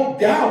 you won't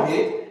doubt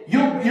it,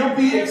 you'll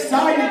be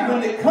excited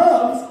when it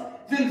comes,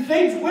 then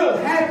things will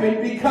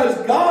happen because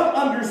God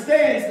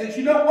understands that,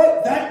 you know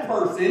what, that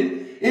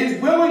person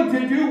is willing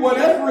to do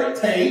whatever it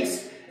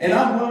takes, and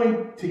I'm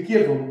willing to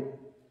give them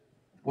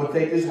what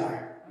they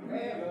desire.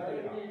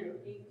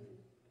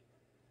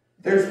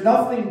 There's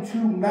nothing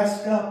too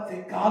messed up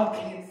that God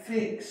can't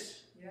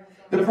fix.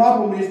 The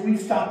problem is we've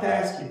stopped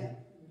asking him.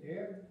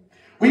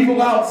 We've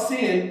allowed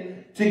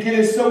sin to get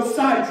us so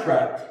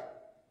sidetracked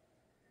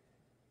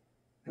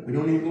that we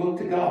don't even look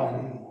to God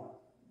anymore.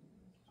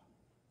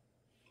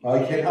 Well,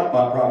 you can't help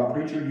my problem,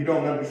 preacher. You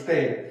don't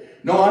understand.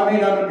 No, I may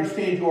not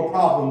understand your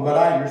problem, but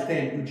I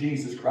understand who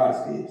Jesus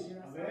Christ is.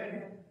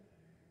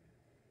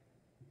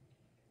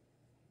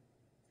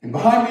 And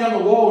behind me on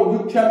the wall in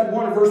Luke chapter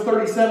 1 and verse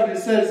 37, it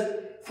says,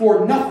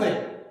 for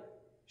nothing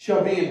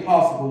shall be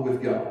impossible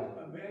with God.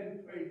 Amen.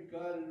 Praise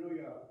God.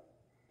 Hallelujah.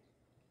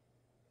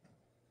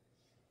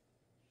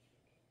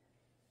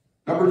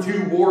 Number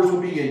 2, wars will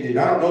be ended.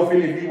 I don't know if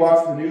any of you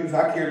watch the news.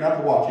 I care not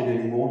to watch it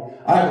anymore.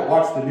 I haven't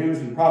watched the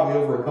news in probably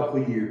over a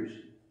couple of years.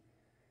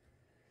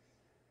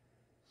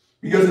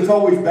 Because it's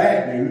always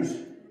bad news,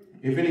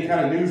 if any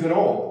kind of news at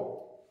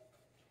all.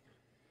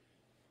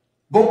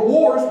 But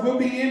wars will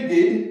be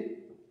ended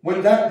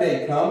when that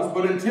day comes.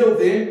 But until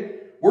then,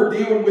 we're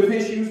dealing with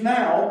issues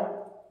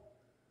now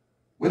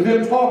with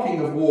them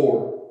talking of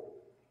war.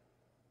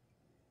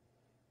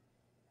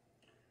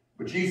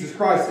 But Jesus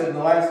Christ said in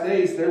the last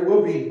days there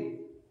will be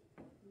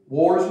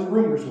wars and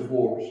rumors of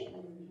wars.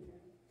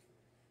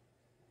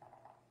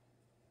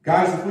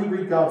 Guys, if we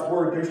read God's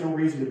word, there's no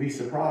reason to be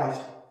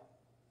surprised.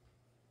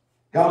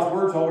 God's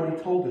word's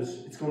already told us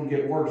it's going to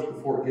get worse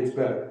before it gets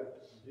better.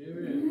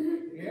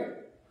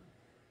 Yep.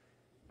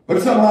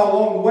 But somehow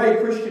along the way,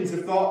 Christians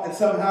have thought that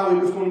somehow it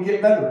was going to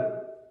get better.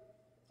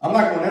 I'm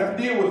not going to have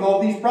to deal with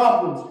all these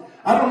problems.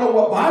 I don't know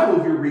what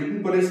Bible you're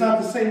reading, but it's not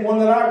the same one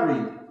that I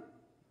read.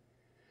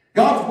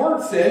 God's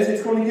word says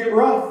it's going to get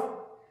rough.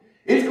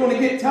 It's going to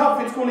get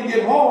tough. It's going to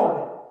get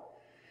hard.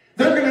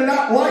 They're going to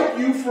not like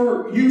you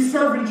for you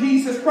serving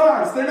Jesus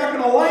Christ. They're not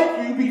going to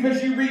like you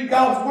because you read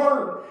God's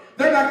word.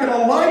 They're not going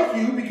to like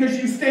you because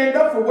you stand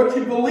up for what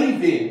you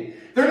believe in.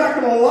 They're not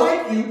going to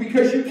like you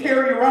because you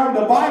carry around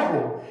a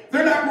Bible.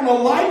 They're not going to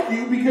like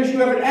you because you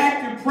have an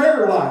active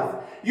prayer life.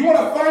 You want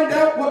to find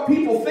out what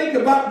people think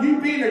about you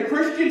being a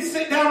Christian?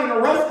 Sit down in a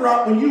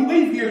restaurant when you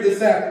leave here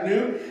this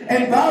afternoon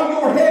and bow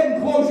your head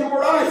and close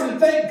your eyes and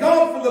thank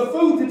God for the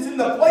food that's in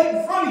the plate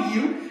in front of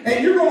you.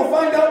 And you're going to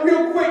find out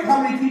real quick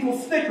how many people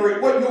snicker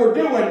at what you're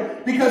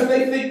doing because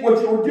they think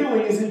what you're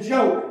doing is a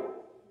joke.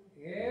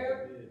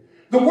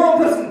 The world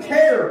doesn't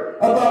care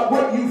about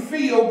what you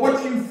feel,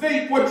 what you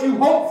think, what you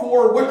hope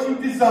for, or what you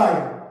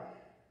desire.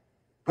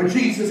 But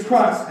Jesus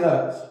Christ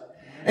does.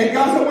 And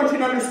guys, I want you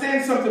to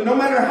understand something. No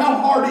matter how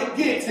hard it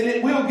gets, and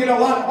it will get a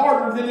lot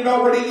harder than it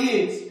already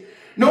is.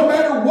 No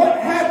matter what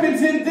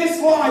happens in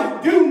this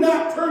life, do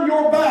not turn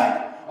your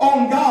back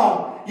on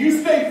God. You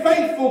stay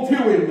faithful to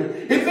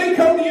Him. If they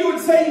come to you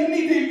and say,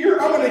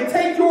 I'm going to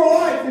take your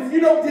life if you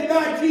don't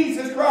deny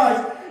Jesus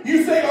Christ,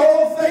 you say,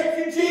 oh, thank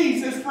you,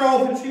 Jesus, for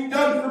all that you've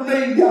done for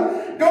me.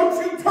 Don't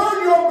you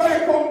turn your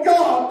back on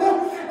God.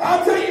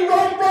 I'll tell you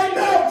right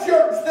now,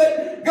 church,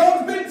 that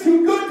God's been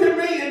too good to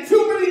me, and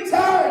too many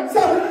times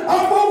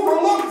I've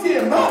overlooked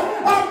Him.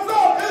 I've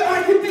thought that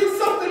I could do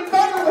something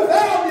better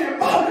without Him.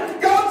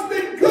 God's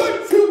been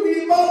good to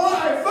me in my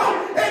life,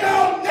 and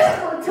I'll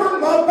never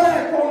turn my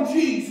back on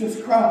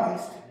Jesus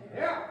Christ.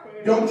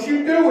 Don't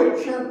you do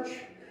it, church.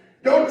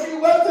 Don't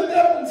you let the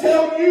devil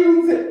tell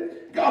you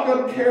that God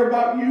doesn't care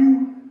about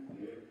you.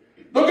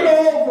 Look at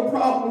all the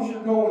problems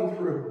you're going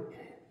through.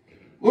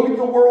 Look at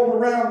the world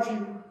around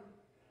you.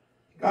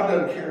 God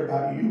doesn't care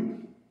about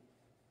you.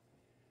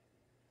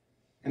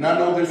 And I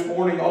know this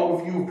morning all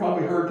of you have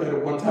probably heard that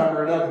at one time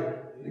or another,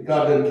 that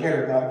God doesn't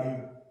care about you.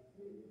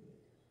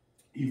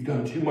 You've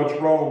done too much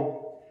wrong.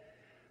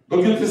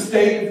 Look at the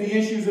state of the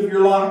issues of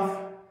your life.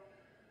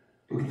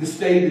 Look at the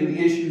state and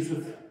the issues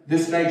of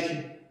this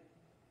nation.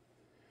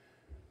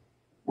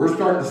 We're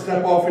starting to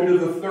step off into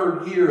the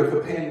third year of the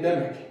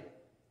pandemic.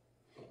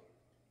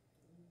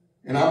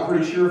 And I'm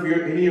pretty sure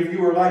if any of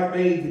you are like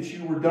me, that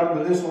you were done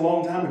with this a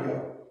long time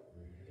ago.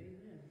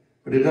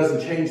 But it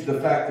doesn't change the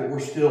fact that we're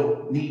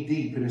still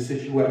knee-deep in a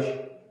situation.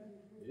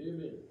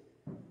 Amen.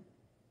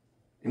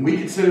 And we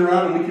can sit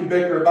around and we can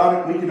bicker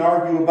about it, we can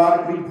argue about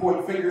it, we can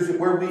point fingers at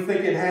where we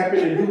think it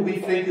happened and who we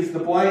think is to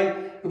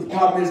blame. But the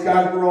problem is,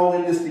 guys, we're all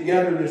in this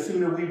together, and the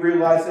sooner we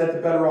realize that, the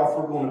better off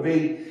we're going to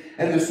be.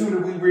 And the sooner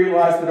we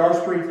realize that our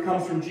strength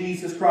comes from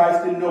Jesus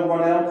Christ and no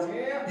one else.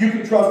 You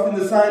can trust in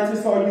the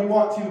scientists all you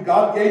want to.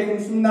 God gave them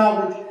some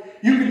knowledge.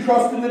 You can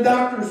trust in the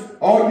doctors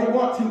all you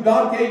want to.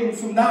 God gave them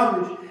some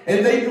knowledge.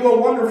 And they do a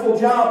wonderful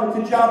job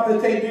at the job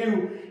that they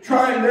do,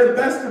 trying their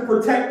best to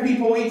protect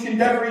people each and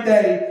every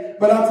day.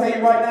 But I'll tell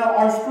you right now,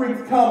 our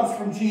strength comes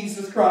from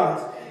Jesus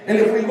Christ. And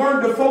if we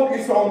learn to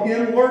focus on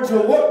Him, learn to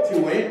look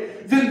to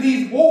it, then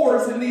these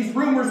wars and these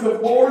rumors of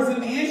wars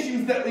and the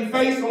issues that we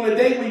face on a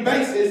daily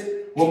basis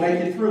will make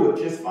it through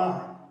it just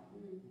fine.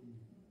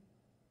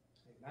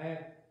 Amen.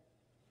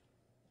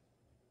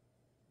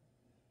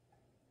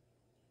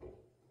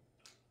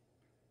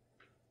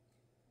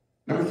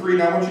 Number 3,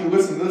 now I want you to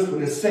listen to this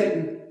one, is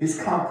Satan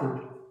is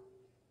conquered.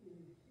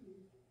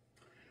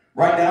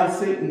 Right now,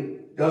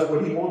 Satan does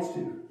what he wants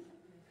to.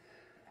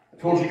 I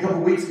told you a couple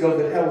of weeks ago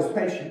that hell is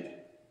patient.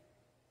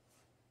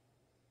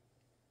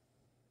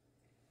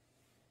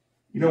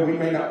 You know, we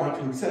may not want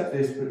to accept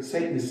this, but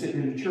Satan is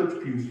sitting in the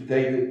church pews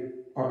today that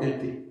are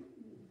empty.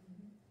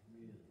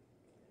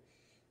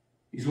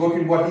 He's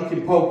looking what he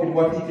can poke and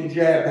what he can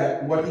jab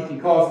at and what he can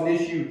cause an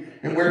issue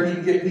and where he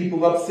can get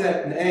people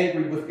upset and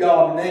angry with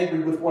God and angry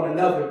with one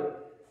another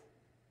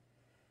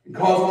and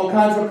cause all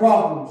kinds of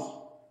problems.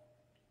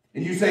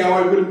 And you say, oh,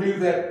 I wouldn't do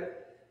that.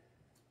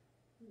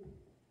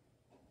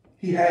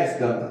 He has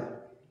done that.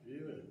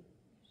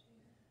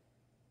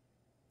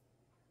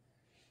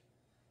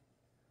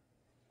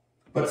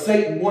 But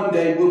Satan one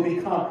day will be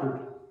conquered.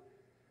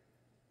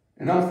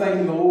 And I'm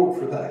thanking the Lord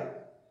for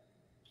that.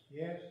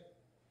 Yes.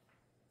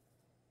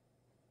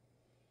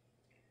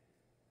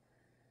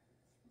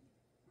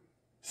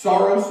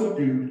 Sorrow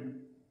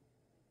subdued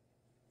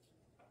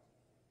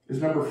is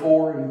number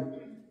 4. And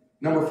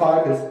number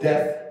 5 is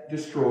death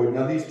destroyed.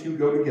 Now these two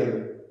go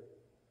together.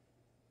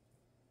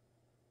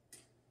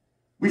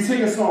 We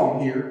sing a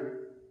song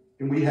here,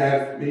 and we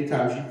have many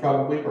times, you've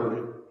probably heard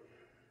it.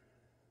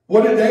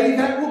 What a day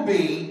that will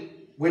be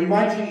when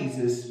my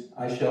Jesus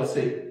I shall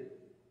see.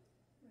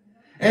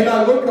 And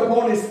I look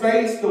upon His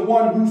face, the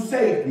one who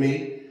saved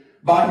me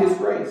by His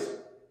grace.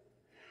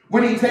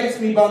 When He takes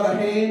me by the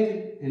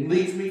hand and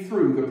leads me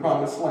through the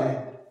promised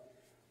land.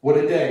 What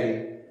a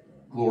day,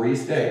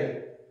 glorious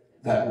day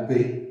that will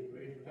be.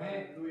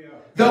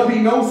 There'll be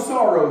no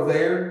sorrow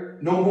there,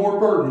 no more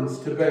burdens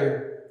to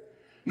bear.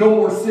 No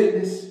more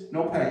sickness,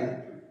 no pain,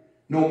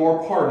 no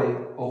more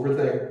parting over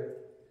there.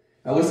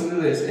 Now listen to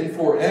this. And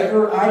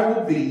forever I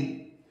will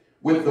be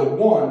with the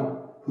one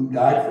who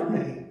died for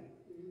me.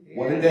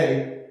 What a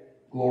day,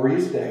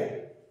 glorious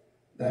day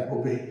that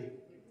will be.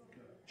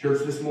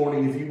 Church, this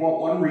morning, if you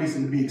want one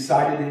reason to be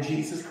excited in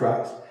Jesus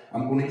Christ,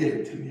 I'm going to give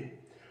it to you.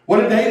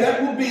 What a day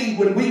that will be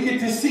when we get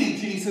to see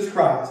Jesus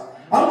Christ.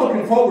 I'm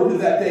looking forward to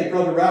that day,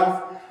 Brother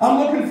Ralph. I'm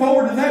looking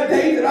forward to that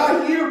day that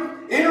I hear,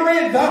 enter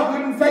in, thou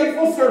good and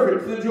faithful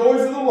servant, to the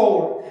joys of the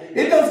Lord.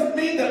 It doesn't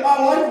mean that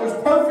my life was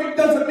perfect.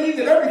 Doesn't mean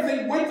that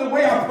everything went the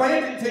way I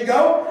planned it to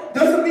go.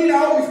 Doesn't mean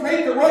I always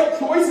made the right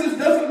choices.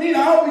 Doesn't mean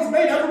I always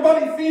made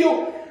everybody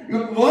feel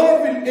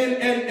love and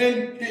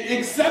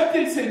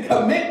acceptance and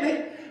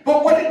commitment.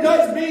 But what it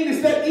does mean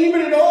is that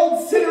even an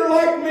old sinner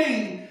like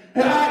me,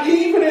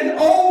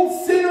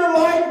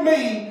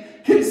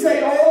 can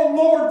say, oh,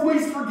 Lord,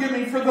 please forgive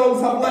me for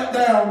those I've let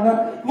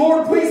down.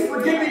 Lord, please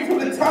forgive me for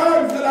the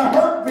times that I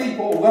hurt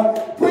people.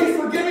 Please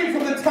forgive me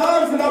for the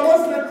times that I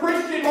wasn't a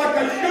Christian like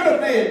I should have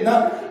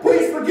been.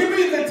 Please forgive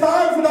me the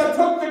times that I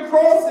took the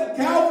cross at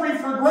Calvary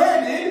for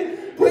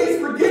granted. Please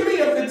forgive me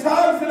of the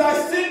times that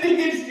I sinned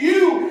against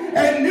you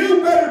and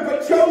knew better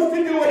but chose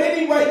to do it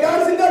anyway.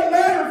 Guys, it doesn't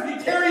matter if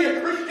you carry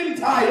a Christian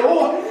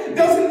title. It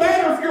doesn't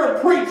matter if you're a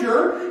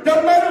preacher. It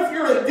doesn't matter if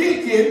you're a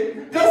deacon.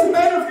 It doesn't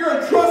matter if you're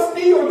a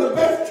trustee or the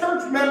best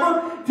church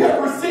member to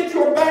ever sit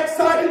your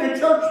backside in a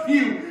church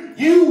pew.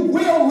 You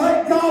will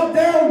let God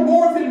down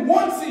more than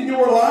once in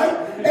your life.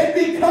 And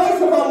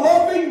because of a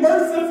loving,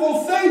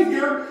 merciful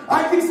Savior,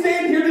 I can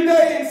stand here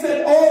today and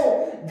say,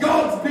 oh,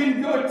 God's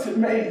been good to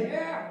me.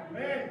 Yeah.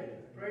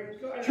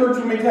 Church,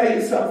 let me tell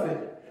you something.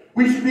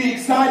 We should be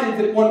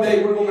excited that one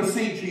day we're going to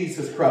see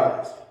Jesus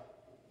Christ.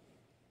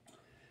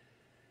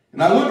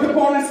 And I look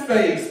upon his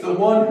face, the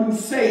one who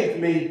saved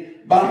me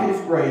by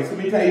his grace. Let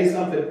me tell you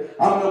something.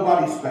 I'm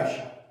nobody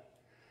special.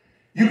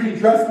 You can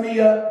dress me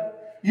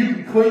up. You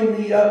can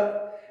clean me up.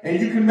 And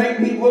you can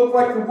make me look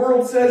like the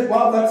world says,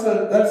 wow,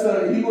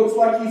 he looks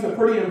like he's a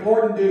pretty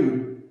important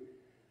dude.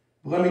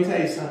 But let me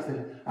tell you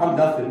something. I'm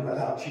nothing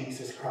without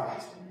Jesus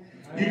Christ.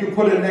 You can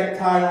put a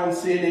necktie on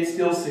sin, it's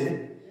still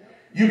sin.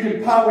 You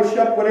can polish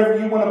up whatever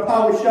you want to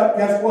polish up.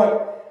 Guess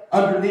what?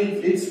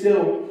 Underneath, it's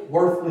still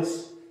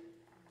worthless.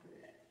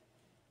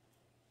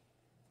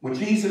 When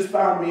Jesus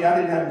found me, I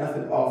didn't have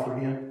nothing to offer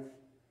him.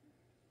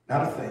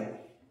 Not a thing.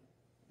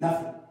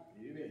 Nothing.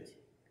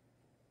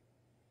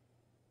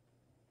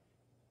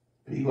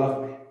 But he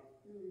loved me.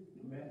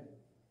 Amen.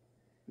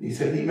 He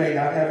said he may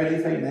not have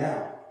anything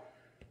now,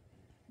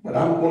 but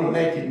I'm going to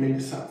make him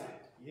into something.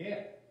 Yeah.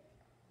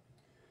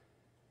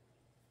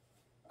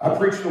 I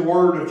preach the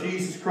word of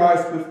Jesus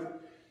Christ with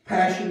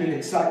passion and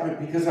excitement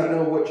because I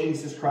know what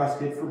Jesus Christ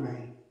did for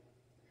me.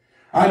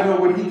 I know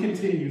what he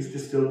continues to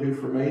still do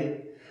for me.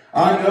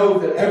 I know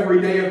that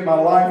every day of my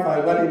life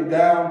I let him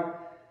down,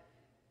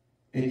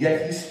 and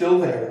yet he's still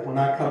there when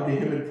I come to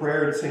him in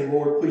prayer and say,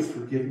 Lord, please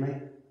forgive me.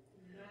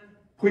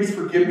 Please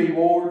forgive me,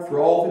 Lord, for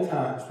all the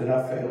times that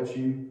I've failed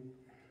you.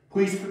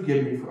 Please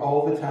forgive me for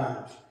all the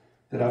times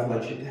that I've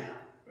let you down.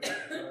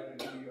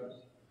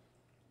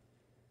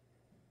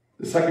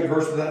 The second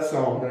verse of that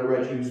song that I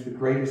read you is the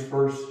greatest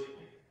verse,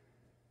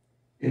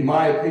 in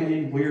my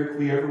opinion,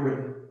 lyrically ever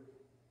written.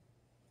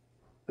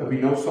 There'll be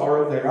no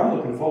sorrow there. I'm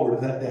looking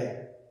forward to that day.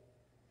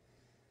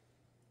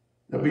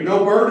 There'll be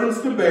no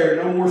burdens to bear,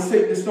 no more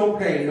sickness, no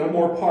pain, no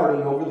more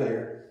parting over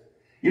there.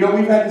 You know,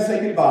 we've had to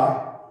say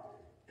goodbye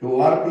to a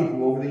lot of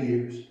people over the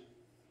years.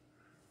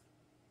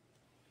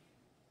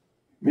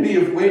 Many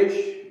of which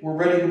were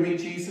ready to meet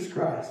Jesus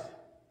Christ.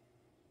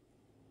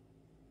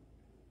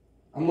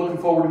 I'm looking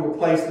forward to a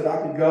place that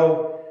I can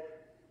go,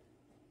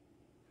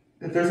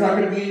 that there's not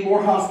going to be any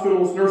more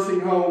hospitals, nursing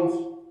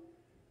homes,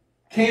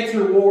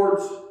 cancer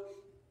wards.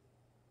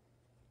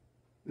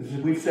 As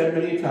we've said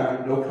many a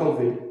time, no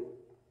COVID.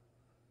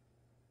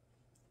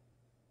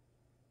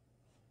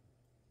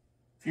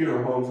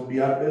 Funeral homes will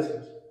be out of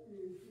business.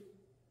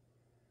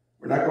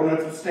 We're not going to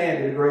have to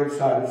stand at a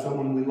graveside of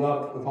someone we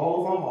loved with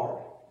all of our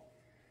heart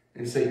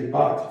and say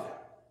goodbye to them.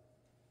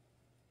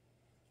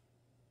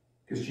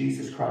 Because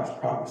Jesus Christ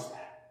promised that.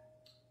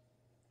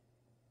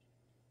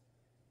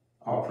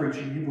 I'll preach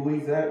you, you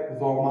believe that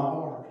with all my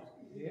heart.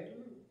 Yeah.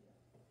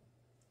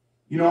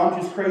 You know,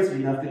 I'm just crazy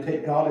enough to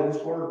take God at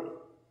his word.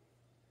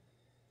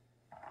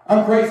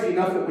 I'm crazy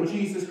enough that when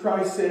Jesus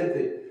Christ said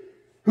that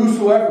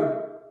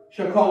whosoever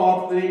shall call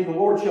on the name of the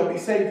Lord shall be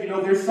saved. You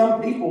know, there's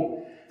some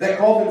people that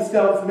call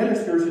themselves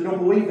ministers and don't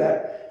believe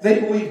that.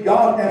 They believe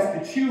God has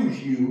to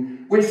choose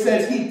you, which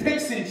says he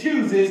picks and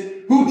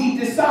chooses who he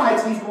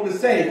decides he's going to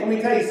save. Let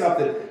me tell you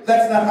something.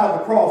 That's not how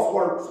the cross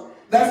works.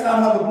 That's not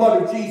how the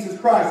blood of Jesus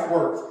Christ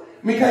works.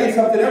 Let me tell you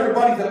something.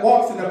 Everybody that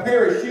walks in a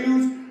pair of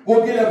shoes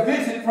will get a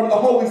visit from the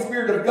Holy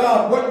Spirit of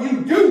God. What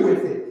you do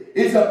with it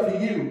is up to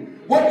you.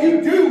 What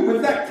you do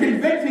with that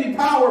convicting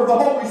power of the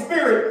Holy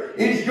Spirit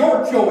is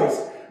your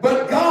choice.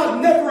 But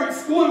God never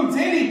excludes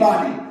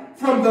anybody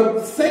from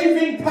the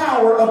saving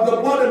power of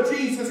the blood of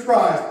Jesus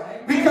Christ.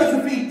 Because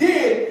if he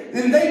did,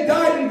 then they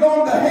died and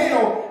gone to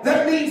hell.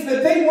 That means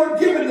that they weren't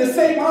given the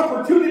same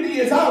opportunity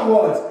as I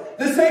was.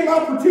 The same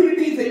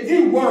opportunity that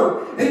you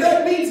were. And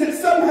that means that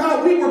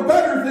somehow we were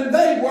better than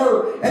they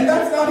were. And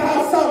that's not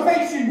how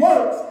salvation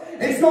works.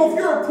 And so if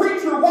you're a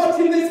preacher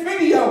watching this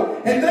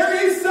video, and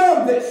there is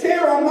some that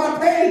share on my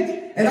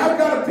page, and I've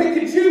got to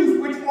pick and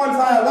choose which ones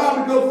I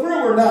allow to go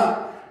through or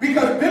not,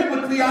 because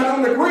biblically I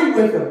don't agree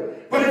with them.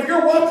 But if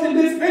you're watching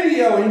this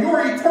video and your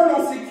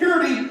eternal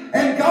security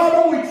and God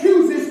only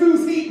chooses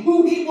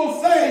who he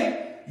will save,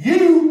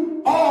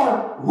 you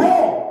are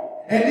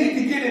wrong. And need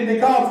to get into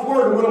God's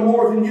word a little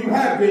more than you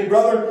have been,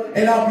 brother.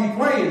 And I'll be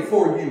praying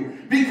for you.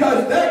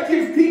 Because that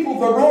gives people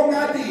the wrong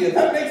idea.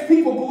 That makes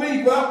people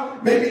believe, well,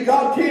 maybe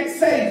God can't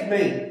save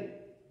me.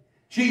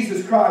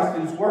 Jesus Christ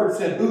in his word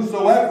said,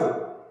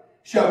 whosoever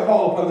shall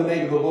call upon the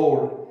name of the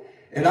Lord.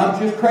 And I'm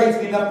just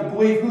crazy enough to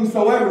believe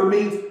whosoever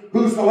means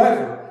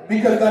whosoever.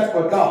 Because that's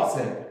what God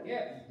said.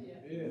 Yeah.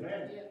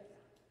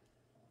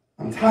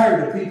 I'm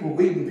tired of people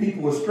leading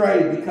people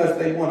astray because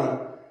they want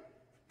to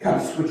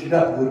kind of switch it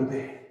up a little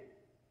bit.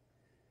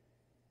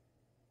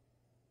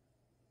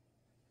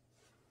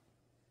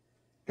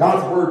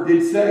 God's word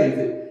did say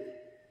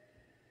that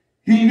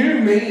he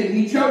knew me and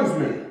he chose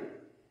me.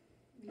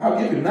 I'll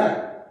give him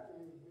that.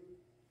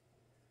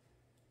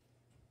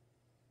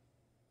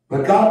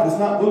 But God does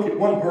not look at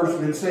one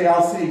person and say,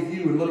 I'll save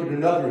you, and look at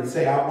another and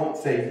say, I won't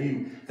save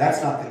you.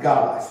 That's not the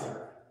God I serve.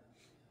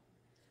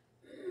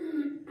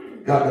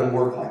 God doesn't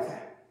work like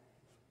that.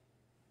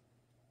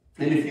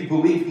 And if you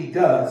believe he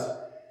does,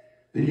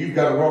 then you've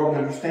got a wrong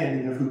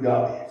understanding of who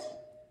God is.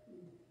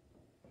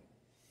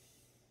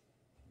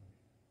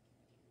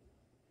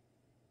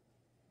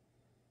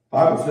 The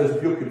Bible says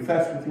if you'll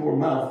confess with your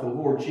mouth the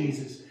Lord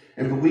Jesus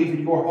and believe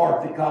in your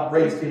heart that God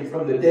raised him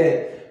from the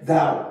dead,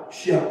 thou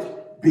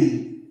shalt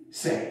be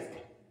saved.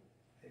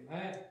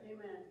 Amen.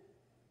 Amen.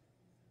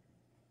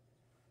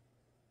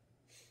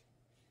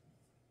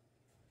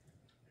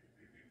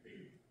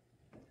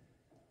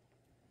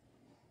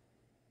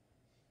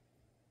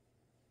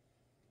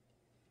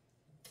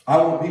 I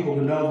want people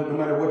to know that no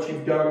matter what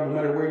you've done, no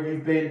matter where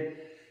you've been,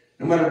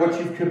 no matter what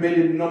you've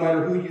committed, no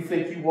matter who you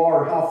think you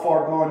are or how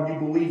far gone you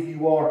believe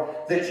you are,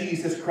 that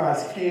Jesus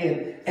Christ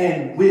can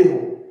and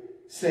will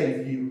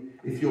save you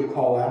if you'll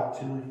call out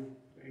to Him.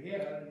 Yeah,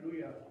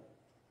 hallelujah.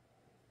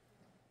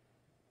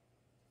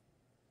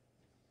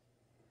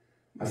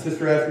 My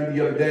sister asked me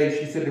the other day,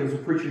 she said there was a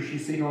preacher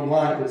she's seen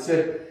online that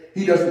said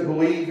he doesn't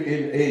believe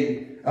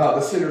in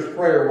the sinner's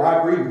prayer. Well, I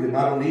agree with him.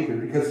 I don't either,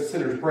 because the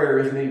sinner's prayer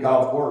isn't in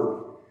God's Word.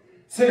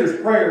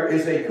 Sinner's prayer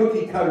is a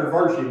cookie-cutter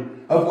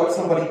version of what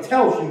somebody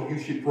tells you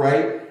you should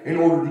pray in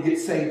order to get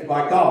saved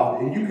by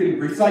God. And you can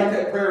recite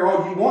that prayer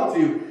all you want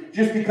to,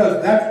 just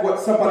because that's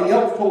what somebody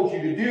else told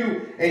you to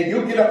do, and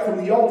you'll get up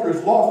from the altar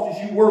as lost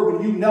as you were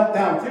when you knelt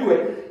down to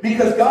it,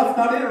 because God's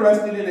not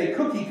interested in a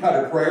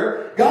cookie-cutter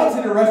prayer. God's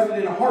interested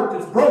in a heart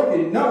that's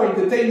broken, knowing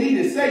that they need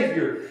a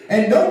Savior.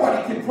 And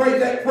nobody can pray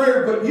that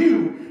prayer but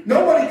you.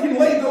 Nobody can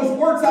lay those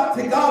words out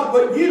to God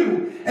but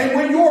you. And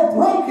when you're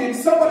broken,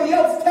 somebody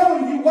else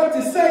telling you what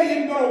to say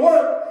ain't going to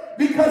work,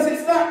 because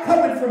it's not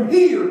coming from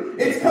here.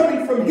 It's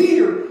coming from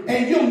here.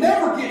 And you'll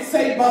never get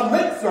saved by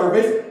lip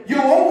service.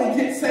 You'll only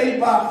get saved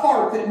by a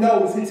heart that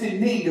knows it's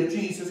in need of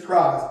Jesus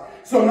Christ.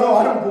 So no,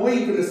 I don't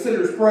believe in the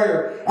sinner's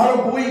prayer. I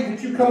don't believe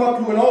that you come up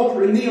to an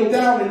altar and kneel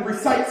down and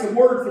recite some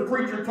words the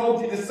preacher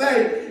told you to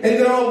say, and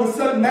then all of a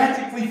sudden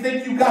magically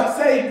think you got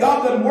saved.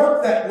 God doesn't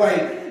work that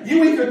way.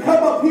 You either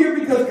come up here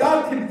because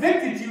God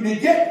convicted you to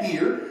get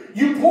here.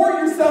 You pour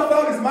yourself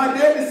out, as my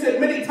dad has said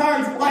many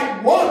times,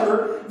 like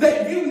water,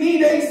 that you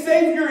need a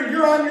Savior and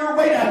you're on your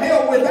way to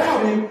hell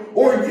without Him,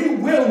 or you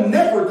will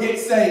never get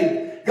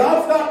saved.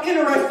 God's not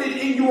interested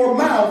in your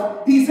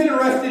mouth. He's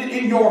interested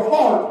in your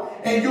heart.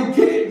 And you'll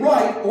get it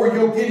right or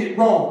you'll get it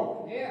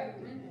wrong. Yeah.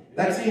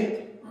 That's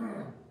it.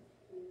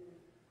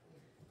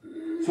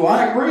 So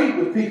I agree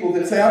with people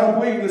that say, I don't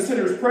believe in the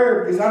sinner's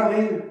prayer, because I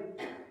don't either.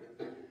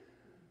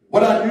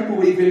 What I do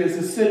believe in is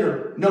a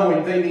sinner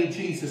knowing they need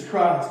Jesus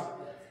Christ,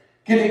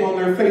 getting on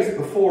their face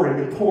before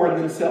Him and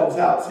pouring themselves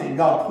out, saying,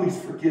 God, please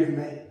forgive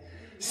me.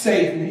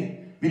 Save me,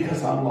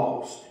 because I'm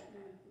lost.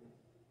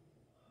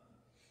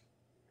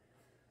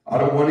 I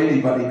don't want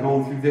anybody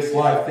going through this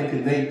life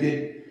thinking they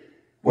did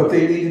what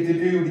they needed to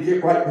do to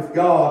get right with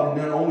God,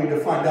 and then only to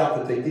find out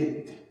that they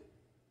didn't.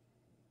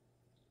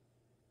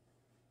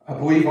 I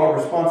believe our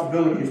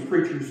responsibility as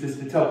preachers is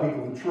to tell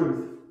people the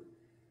truth.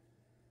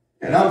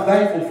 And I'm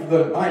thankful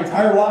for my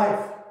entire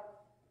life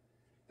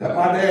that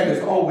my dad has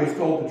always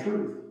told the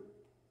truth.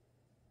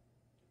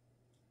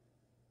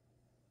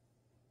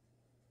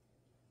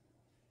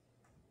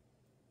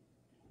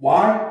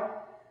 Why?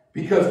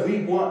 Because we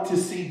want to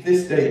see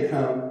this day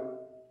come.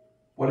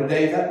 What a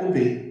day that will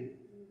be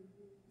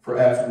for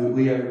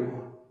absolutely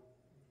everyone.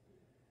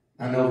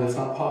 I know that's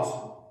not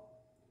possible.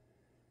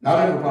 Not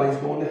everybody's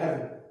going to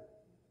heaven.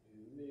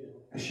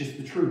 That's just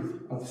the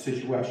truth of the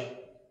situation.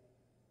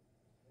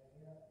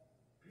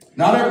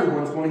 Not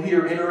everyone's going to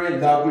hear, enter in,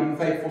 thou good and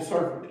faithful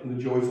servant, in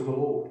the joys of the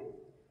Lord.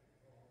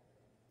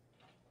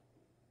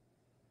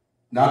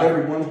 Not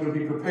everyone's going to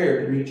be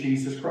prepared to meet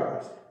Jesus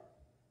Christ.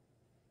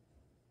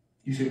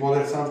 You say, well,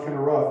 that sounds kind of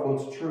rough. Well,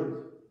 it's the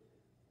truth.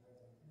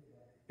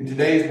 In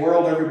today's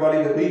world,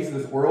 everybody that leaves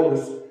this world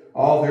is,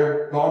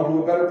 they're gone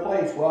to a better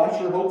place. Well, I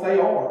sure hope they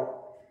are.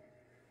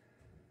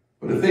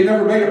 But if they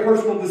never made a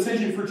personal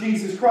decision for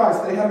Jesus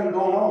Christ, they haven't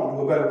gone on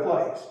to a better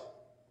place.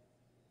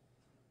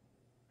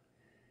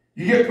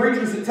 You get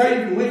preachers that tell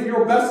you to live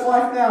your best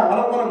life now. I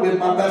don't want to live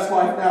my best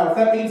life now. If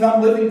that means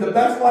I'm living the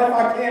best life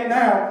I can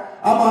now,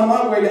 I'm on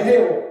my way to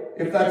hell,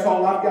 if that's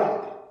all I've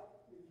got.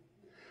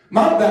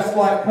 My best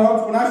life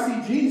comes when I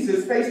see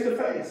Jesus face to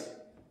face.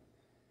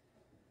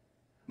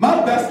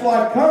 My best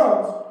life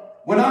comes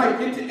when I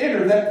get to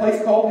enter that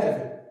place called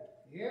heaven.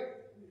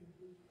 Yep.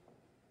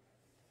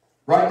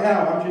 Right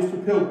now, I'm just a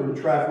pilgrim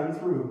traveling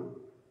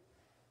through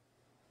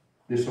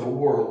this old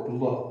world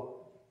below.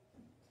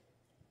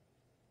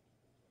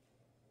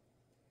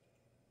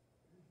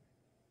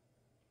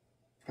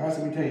 Guys,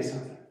 let me tell you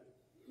something.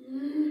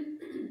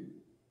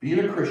 Being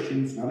a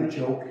Christian is not a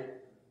joke.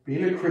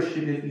 Being a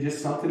Christian isn't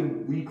just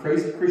something we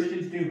crazy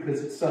Christians do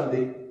because it's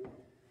Sunday.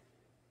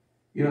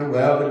 You know,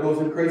 well, there goes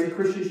the crazy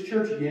Christians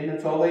church again.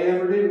 That's all they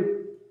ever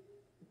do.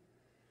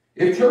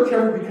 If church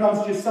ever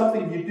becomes just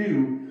something you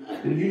do,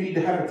 then you need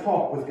to have a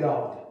talk with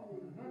God.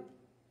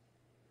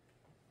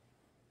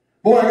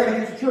 Boy, I got to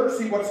get to church to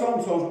see what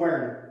so-and-so's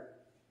wearing.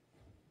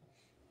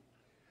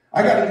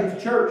 I got to get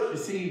to church to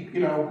see,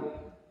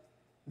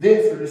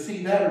 this or to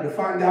see that or to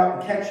find out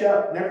and catch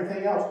up and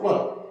everything else.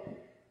 Look,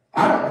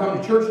 I don't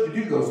come to church to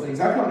do those things.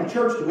 I come to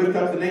church to lift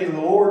up the name of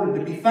the Lord and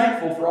to be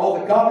thankful for all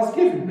that God has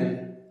given me.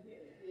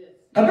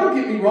 Now, don't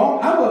get me wrong.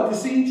 I love to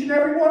see each and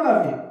every one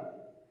of you.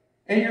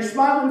 And your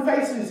smiling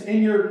faces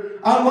and your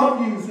I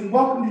love yous and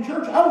welcome to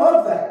church. I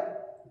love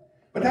that.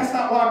 But that's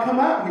not why I come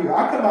out here.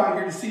 I come out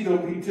here to see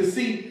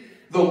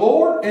the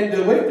Lord and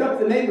to lift up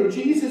the name of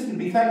Jesus and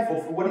be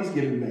thankful for what He's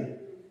given me.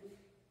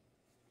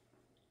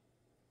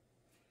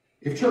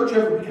 If church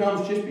ever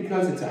becomes just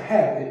because it's a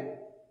habit,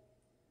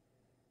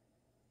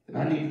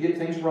 then I need to get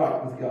things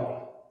right with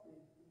God.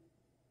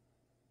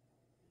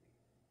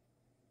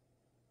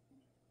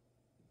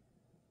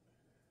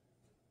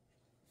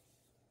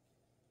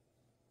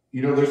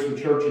 You know, there's some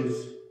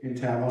churches in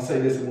town. I'll say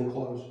this and we'll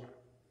close.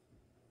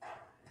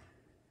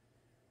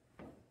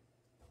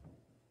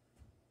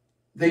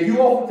 They do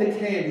all that they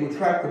can to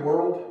attract the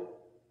world.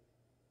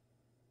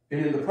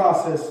 And in the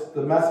process,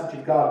 the message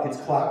of God gets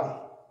cloudy.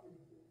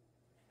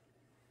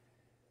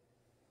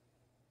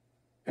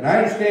 And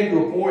I understand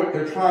to a point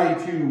they're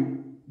trying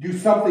to do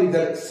something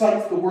that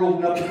excites the world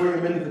enough to bring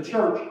them into the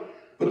church.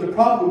 But the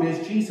problem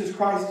is Jesus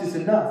Christ is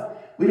enough.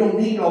 We don't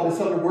need all this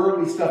other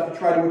worldly stuff to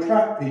try to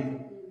attract people.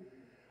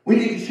 We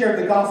need to share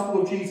the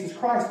gospel of Jesus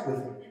Christ with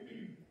them.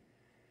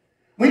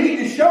 We need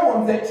to show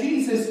them that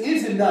Jesus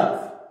is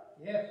enough.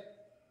 Yes.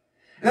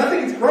 And I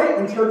think it's great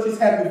when churches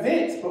have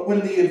events, but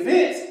when the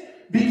events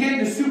begin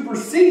to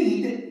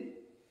supersede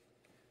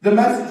the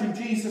message of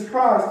Jesus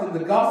Christ and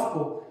the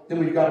gospel, then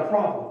we've got a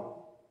problem.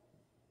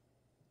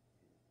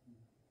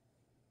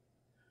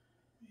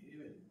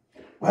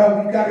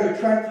 Well, we've got to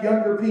attract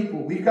younger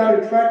people. We've got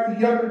to attract the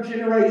younger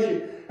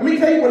generation. Let me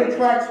tell you what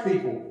attracts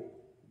people.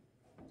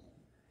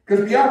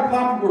 Because beyond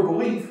popular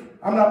belief,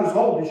 I'm not as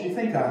old as you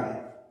think I am.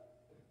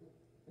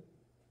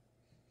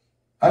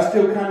 I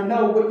still kind of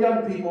know what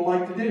young people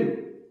like to do.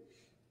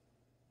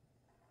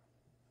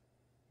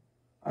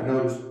 I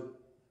noticed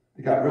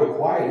it got real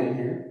quiet in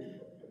here.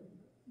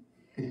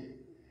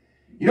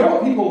 You know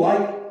what people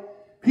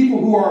like? People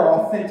who are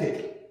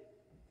authentic.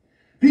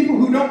 People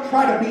who don't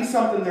try to be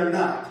something they're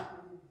not.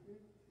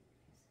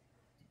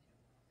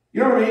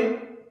 You know what I mean?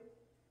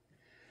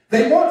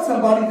 They want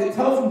somebody that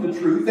tells them the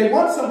truth. They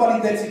want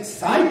somebody that's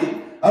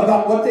excited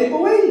about what they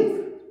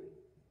believe.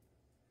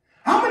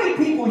 How many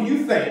people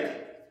you think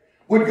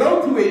would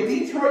go to a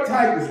Detroit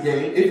Tigers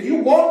game if you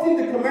walked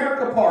into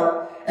Comerica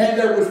Park and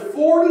there was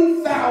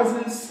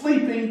 40,000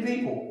 sleeping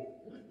people?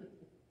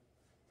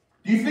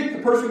 Do you think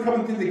the person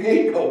coming through the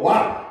gate go,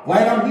 wow,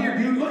 glad I'm here,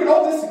 dude. Look at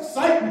all this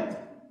excitement.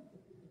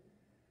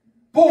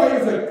 Boy,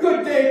 it was a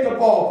good day at the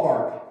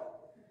ballpark.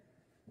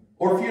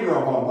 Or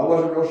funeral home. I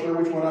wasn't real sure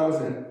which one I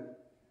was in.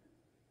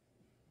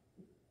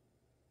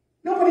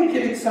 Nobody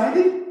get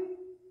excited.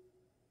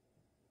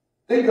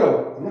 They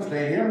go, I'm not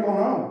staying here, I'm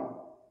going home.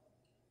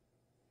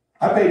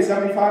 I paid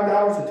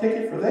 $75 a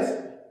ticket for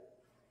this.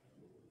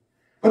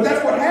 But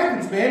that's what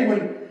happens, man,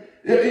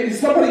 when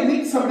somebody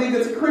meets somebody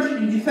that's a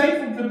Christian. You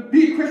thankful to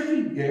be a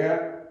Christian?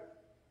 Yeah.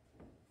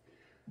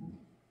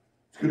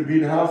 It's good to be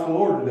in the house of the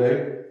Lord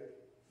today.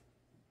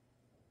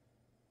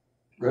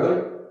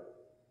 Really?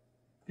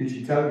 Did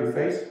she tell your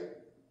face?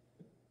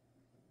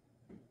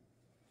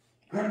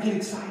 We got to get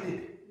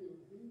excited.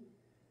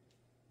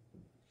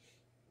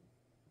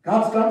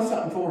 God's done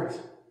something for us.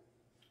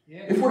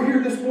 Yeah. If we're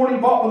here this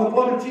morning bought with the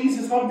blood of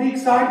Jesus, don't be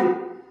excited.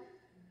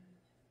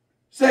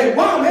 Say,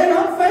 wow, man,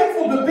 I'm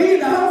thankful to be in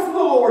the house of the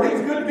Lord. It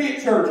was good to be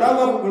at church. I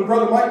love it when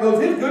Brother Mike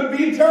goes, it's good to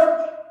be in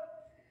church.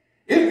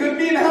 It's good to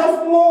be in the house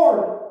of the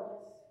Lord.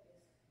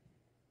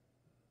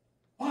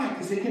 Why?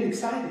 Because they get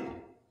excited.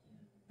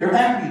 They're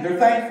happy. They're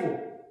thankful.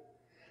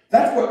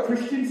 That's what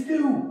Christians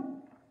do.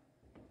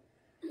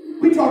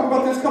 We talked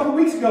about this a couple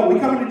weeks ago. We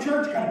come into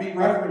church, got to be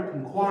reverent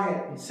and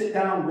quiet and sit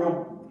down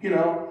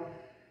real,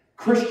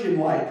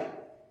 Christian-like.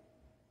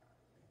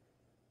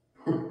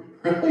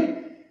 Really?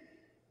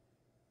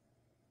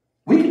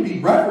 We can be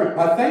reverent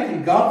by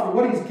thanking God for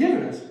what He's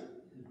given us.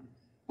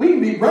 We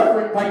can be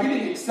reverent by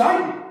getting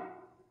excited.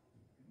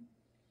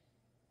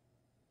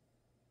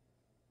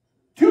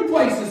 Two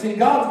places in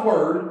God's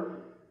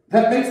Word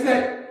that makes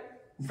that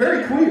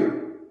very clear.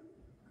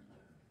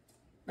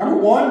 Number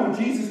one,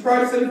 when Jesus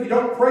Christ said, if you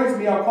don't praise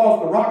me, I'll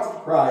cause the rocks to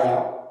cry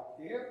out.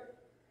 Yep.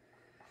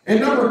 And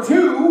number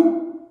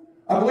two,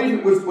 I believe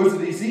it was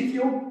it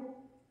Ezekiel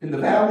in the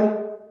valley?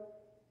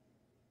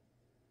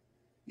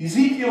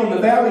 Ezekiel in the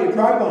valley of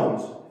dry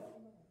bones.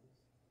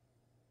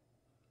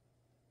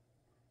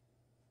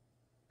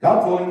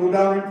 God told him to go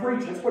down there and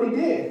preach. That's what he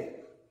did.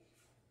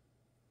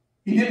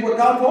 He did what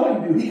God told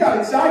him to do. He got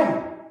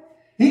excited.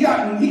 He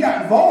got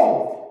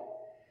involved.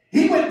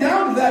 He went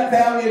down to that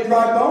valley of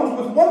dry bones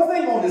with one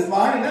thing on his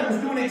mind, and that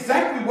was doing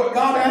exactly what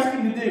God asked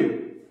him to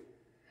do.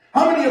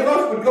 How many of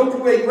us would go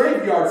to a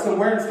graveyard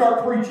somewhere and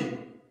start preaching?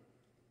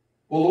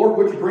 Well, Lord,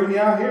 what'd you bring me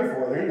out here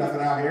for? There ain't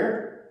nothing out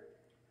here.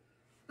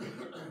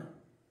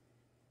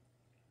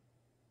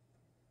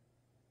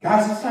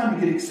 Guys, it's time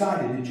to get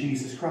excited in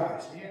Jesus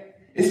Christ.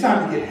 It's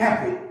time to get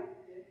happy.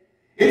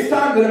 It's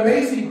time that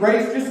Amazing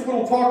Grace, just a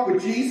little talk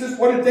with Jesus,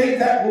 what a day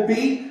that will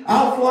be.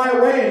 I'll fly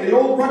away, and the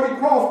old rugged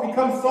cross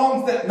becomes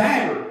songs that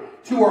matter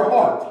to our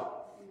heart.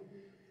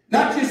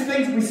 Not just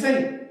things we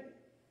sing.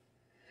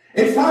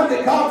 It's time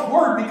that God's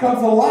Word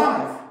becomes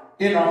alive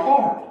in our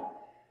heart.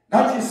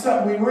 Not just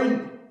something we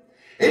read.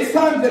 It's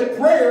time that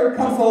prayer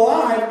comes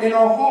alive in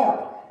our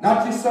heart.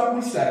 not just something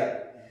we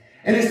say.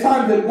 And it's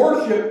time that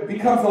worship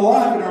becomes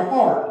alive in our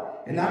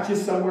heart and not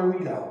just somewhere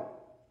we go.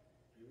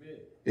 Amen.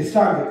 It's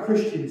time that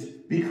Christians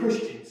be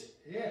Christians.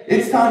 Yeah.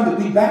 It's time that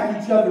we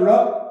back each other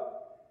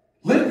up,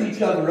 lift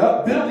each other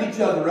up, build each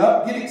other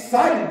up, get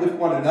excited with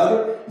one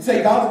another, and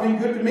say, God's been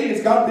good to me.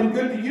 Has God been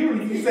good to you?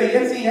 And if you say,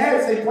 yes, He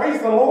has, say,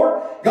 praise the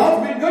Lord.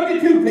 God's been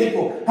good to 2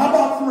 people. How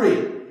about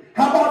 3?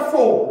 How about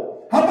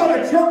 4? How about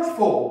a church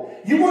full?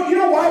 You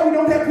know why we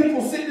don't have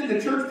people sitting in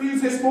the church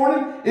pews this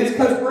morning? It's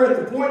because we're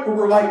at the point where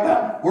we're like,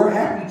 well, we're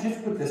happy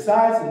just with the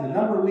size and the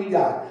number we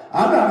got.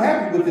 I'm not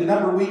happy with the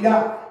number we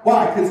got.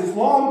 Why? Because as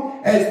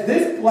long as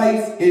this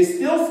place is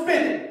still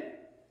spinning,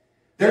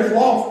 there's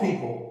lost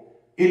people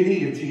in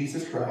need of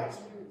Jesus Christ.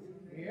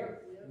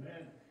 Yep.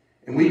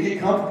 And we get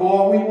comfortable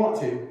all we want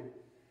to.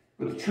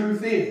 But the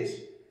truth is,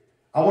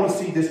 I want to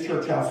see this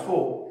church house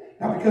full.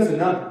 Not because of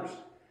numbers,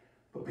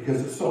 but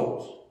because of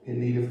souls in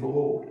need of the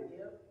Lord.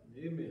 Yep.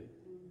 Amen.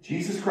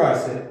 Jesus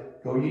Christ said,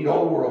 go ye into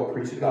all the world,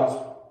 preach the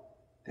gospel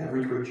to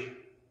every creature.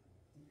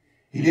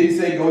 He didn't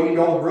say, go ye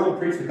into all the world,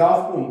 preach the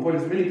gospel, and put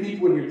as many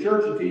people in your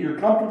church until you're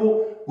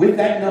comfortable with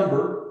that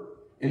number,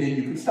 and then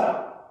you can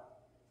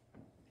stop.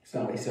 That's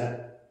not what He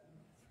said.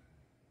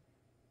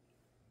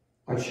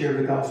 Let's share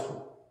the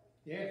gospel.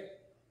 Yes.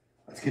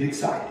 Let's get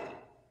excited.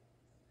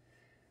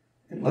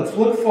 And let's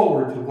look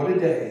forward to what a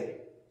day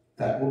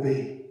that will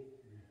be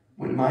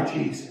when my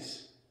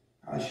Jesus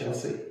I shall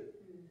see.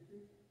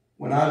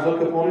 When I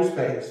look upon His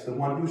face, the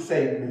one who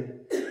saved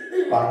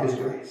me by His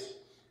grace.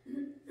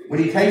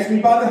 When He takes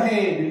me by the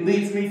hand and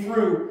leads me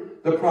through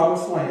the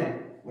promised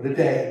land. What a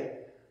day,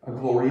 a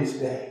glorious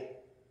day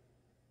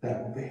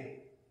that will be.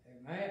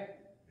 Amen.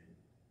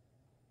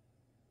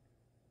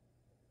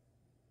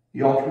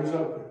 The altar is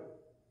open.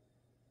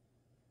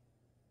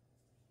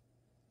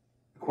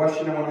 The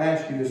question I want to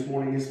ask you this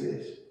morning is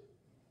this.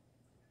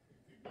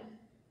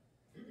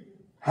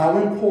 How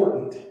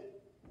important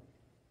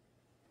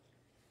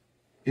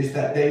is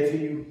that day to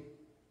you?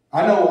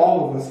 I know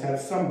all of us have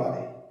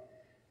somebody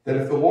that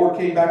if the Lord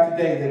came back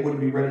today, they wouldn't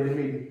be ready to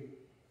meet Him.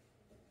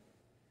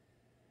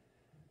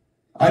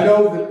 I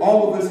know that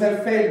all of us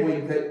have family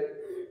that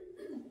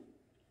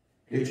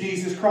if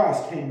Jesus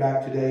Christ came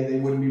back today, they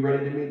wouldn't be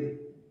ready to meet Him.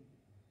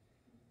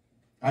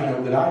 I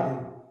know that I do.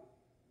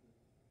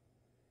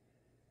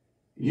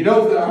 You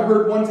know that I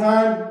heard one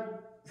time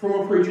from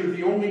a preacher,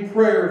 the only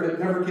prayer that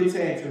never gets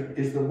answered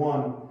is the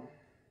one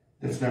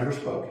that's never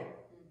spoken.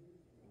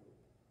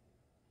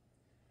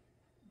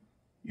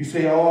 You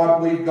say, oh, I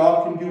believe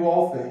God can do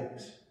all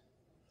things.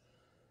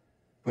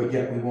 But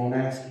yet we won't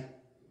ask Him.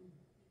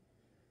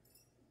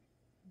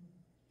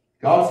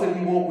 God said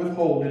He won't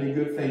withhold any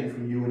good thing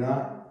from you and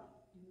I.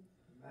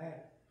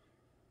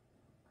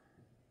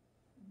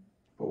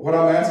 But what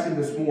I'm asking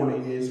this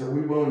morning is, are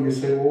we willing to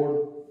say,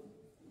 Lord,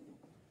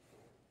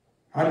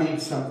 I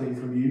need something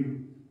from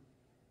you.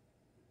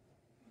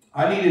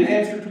 I need an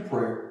answer to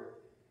prayer.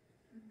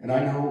 And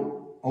I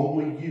know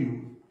only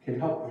you can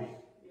help me.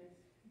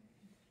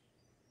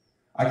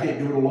 I can't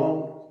do it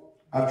alone.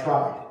 I've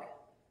tried.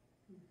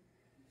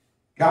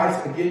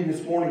 Guys, again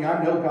this morning,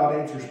 I know God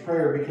answers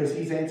prayer because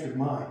He's answered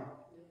mine.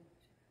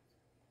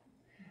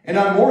 And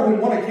on more than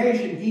one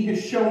occasion, He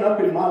has shown up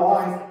in my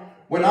life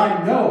when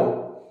I know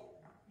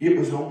it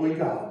was only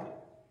God.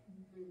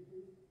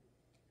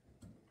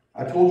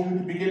 I told you at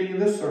the beginning of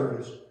this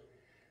service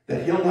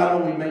that He'll not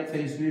only make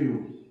things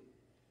new,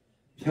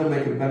 He'll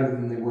make them better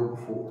than they were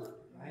before.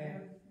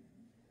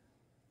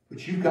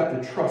 But you've got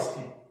to trust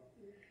Him.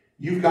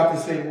 You've got to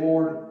say,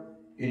 Lord,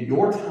 in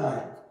your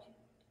time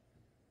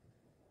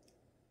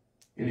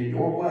and in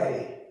your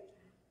way,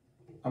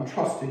 I'm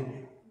trusting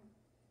you.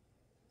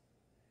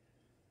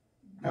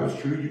 Now it's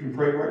true, you can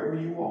pray right where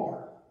you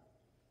are.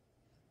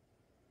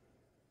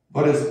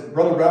 But as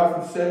Brother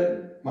Ralph has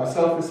said,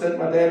 myself has said,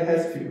 my dad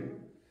has too,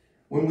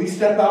 when we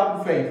step out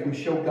in faith, we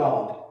show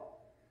God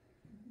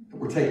that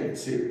we're taking it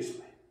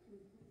seriously.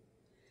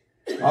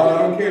 God,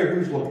 I don't care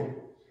who's looking.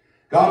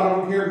 God, I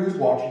don't care who's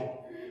watching.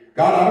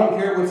 God, I don't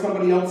care what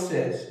somebody else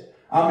says.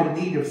 I'm in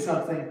need of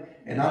something,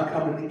 and I'm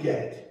coming to get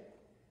it.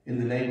 In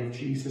the name of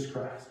Jesus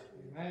Christ.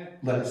 Amen.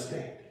 Let us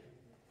stand.